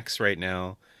HBO Max right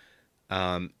now.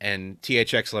 And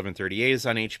THX 1138 is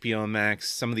on HBO Max.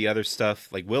 Some of the other stuff,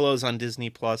 like Willow's on Disney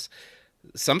Plus.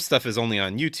 Some stuff is only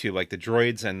on YouTube, like the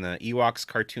Droids and the Ewoks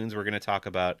cartoons. We're going to talk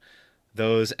about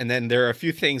those. And then there are a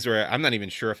few things where I'm not even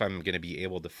sure if I'm going to be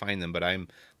able to find them, but I'm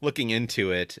looking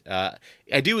into it. I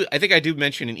think I do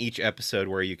mention in each episode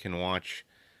where you can watch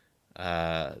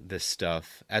this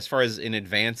stuff. As far as in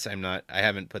advance, I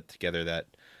haven't put together that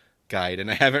guide, and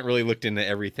I haven't really looked into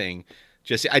everything.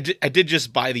 I did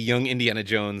just buy the Young Indiana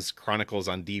Jones Chronicles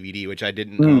on DVD, which I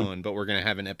didn't own, but we're going to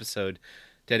have an episode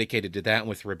dedicated to that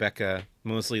with Rebecca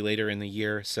Mosley later in the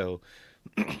year. So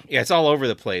yeah, it's all over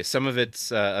the place. Some of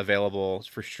it's available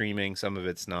for streaming, some of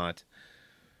it's not.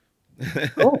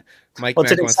 Cool. Mike well,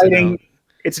 Mack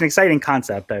it's an exciting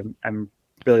concept. I'm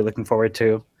really looking forward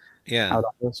to. Yeah,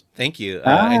 thank you.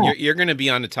 And you're going to be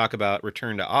on to talk about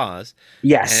Return to Oz.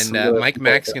 Yes, and Mike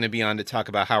Mack's going to be on to talk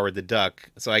about Howard the Duck.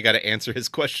 So I got to answer his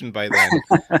question by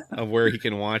then of where he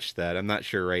can watch that. I'm not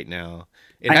sure right now.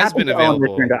 It has been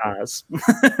available. Return to Oz.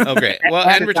 Oh, great. Well,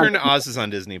 and Return to Oz is on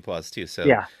Disney Plus too. So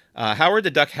yeah, Howard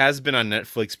the Duck has been on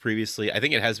Netflix previously. I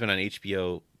think it has been on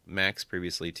HBO Max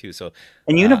previously too. So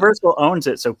and Universal owns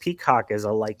it, so Peacock is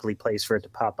a likely place for it to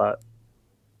pop up.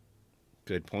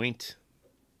 Good point.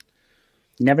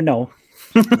 You never know.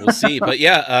 We'll see. But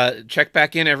yeah, check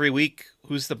back in every week.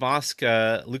 Who's the Boss?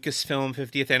 Lucasfilm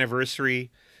 50th anniversary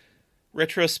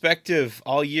retrospective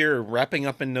all year, wrapping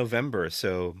up in November.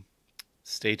 So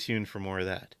stay tuned for more of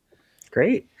that.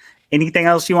 Great. Anything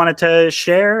else you wanted to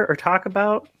share or talk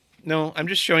about? No, I'm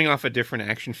just showing off a different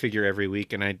action figure every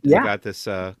week, and I got this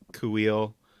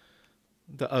Kuiil,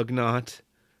 the Ugnaught.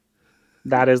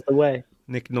 That is the way.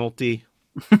 Nick Nolte.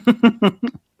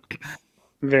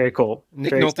 Very cool.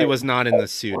 Nick Nolte was not in the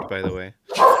suit, by the way.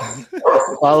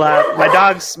 Well, my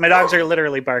dogs are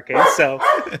literally barking, so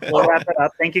we'll wrap it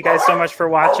up. Thank you guys so much for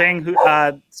watching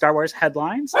Star Wars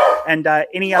Headlines. And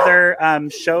any other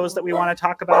shows that we want to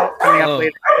talk about coming up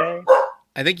later today?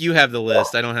 I think you have the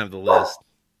list. I don't have the list.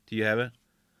 Do you have it?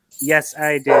 Yes,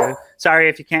 I do. Sorry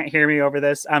if you can't hear me over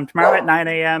this. Tomorrow at 9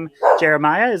 a.m.,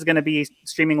 Jeremiah is going to be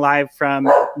streaming live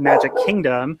from Magic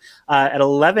Kingdom. At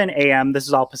 11 a.m., this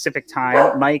is all Pacific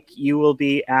time, Mike, you will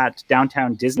be at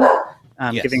Downtown Disney,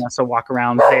 giving us a walk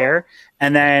around there.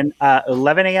 And then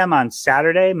 11 a.m. on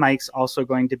Saturday, Mike's also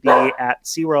going to be at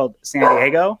SeaWorld San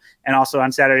Diego. And also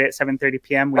on Saturday at 7:30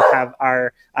 p.m., we have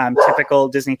our typical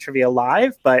Disney Trivia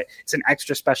Live, but it's an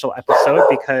extra special episode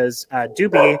because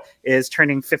Doobie is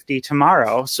turning 50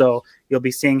 tomorrow. So you'll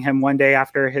be seeing him one day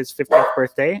after his 50th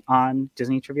birthday on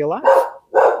Disney Trivia Live.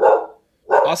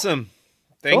 Awesome.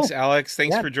 Thanks, Alex.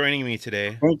 Thanks for joining me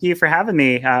today. Thank you for having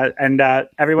me. And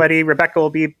everybody, Rebecca will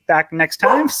be back next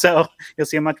time, so you'll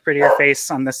see a much prettier face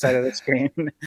on this side of the screen.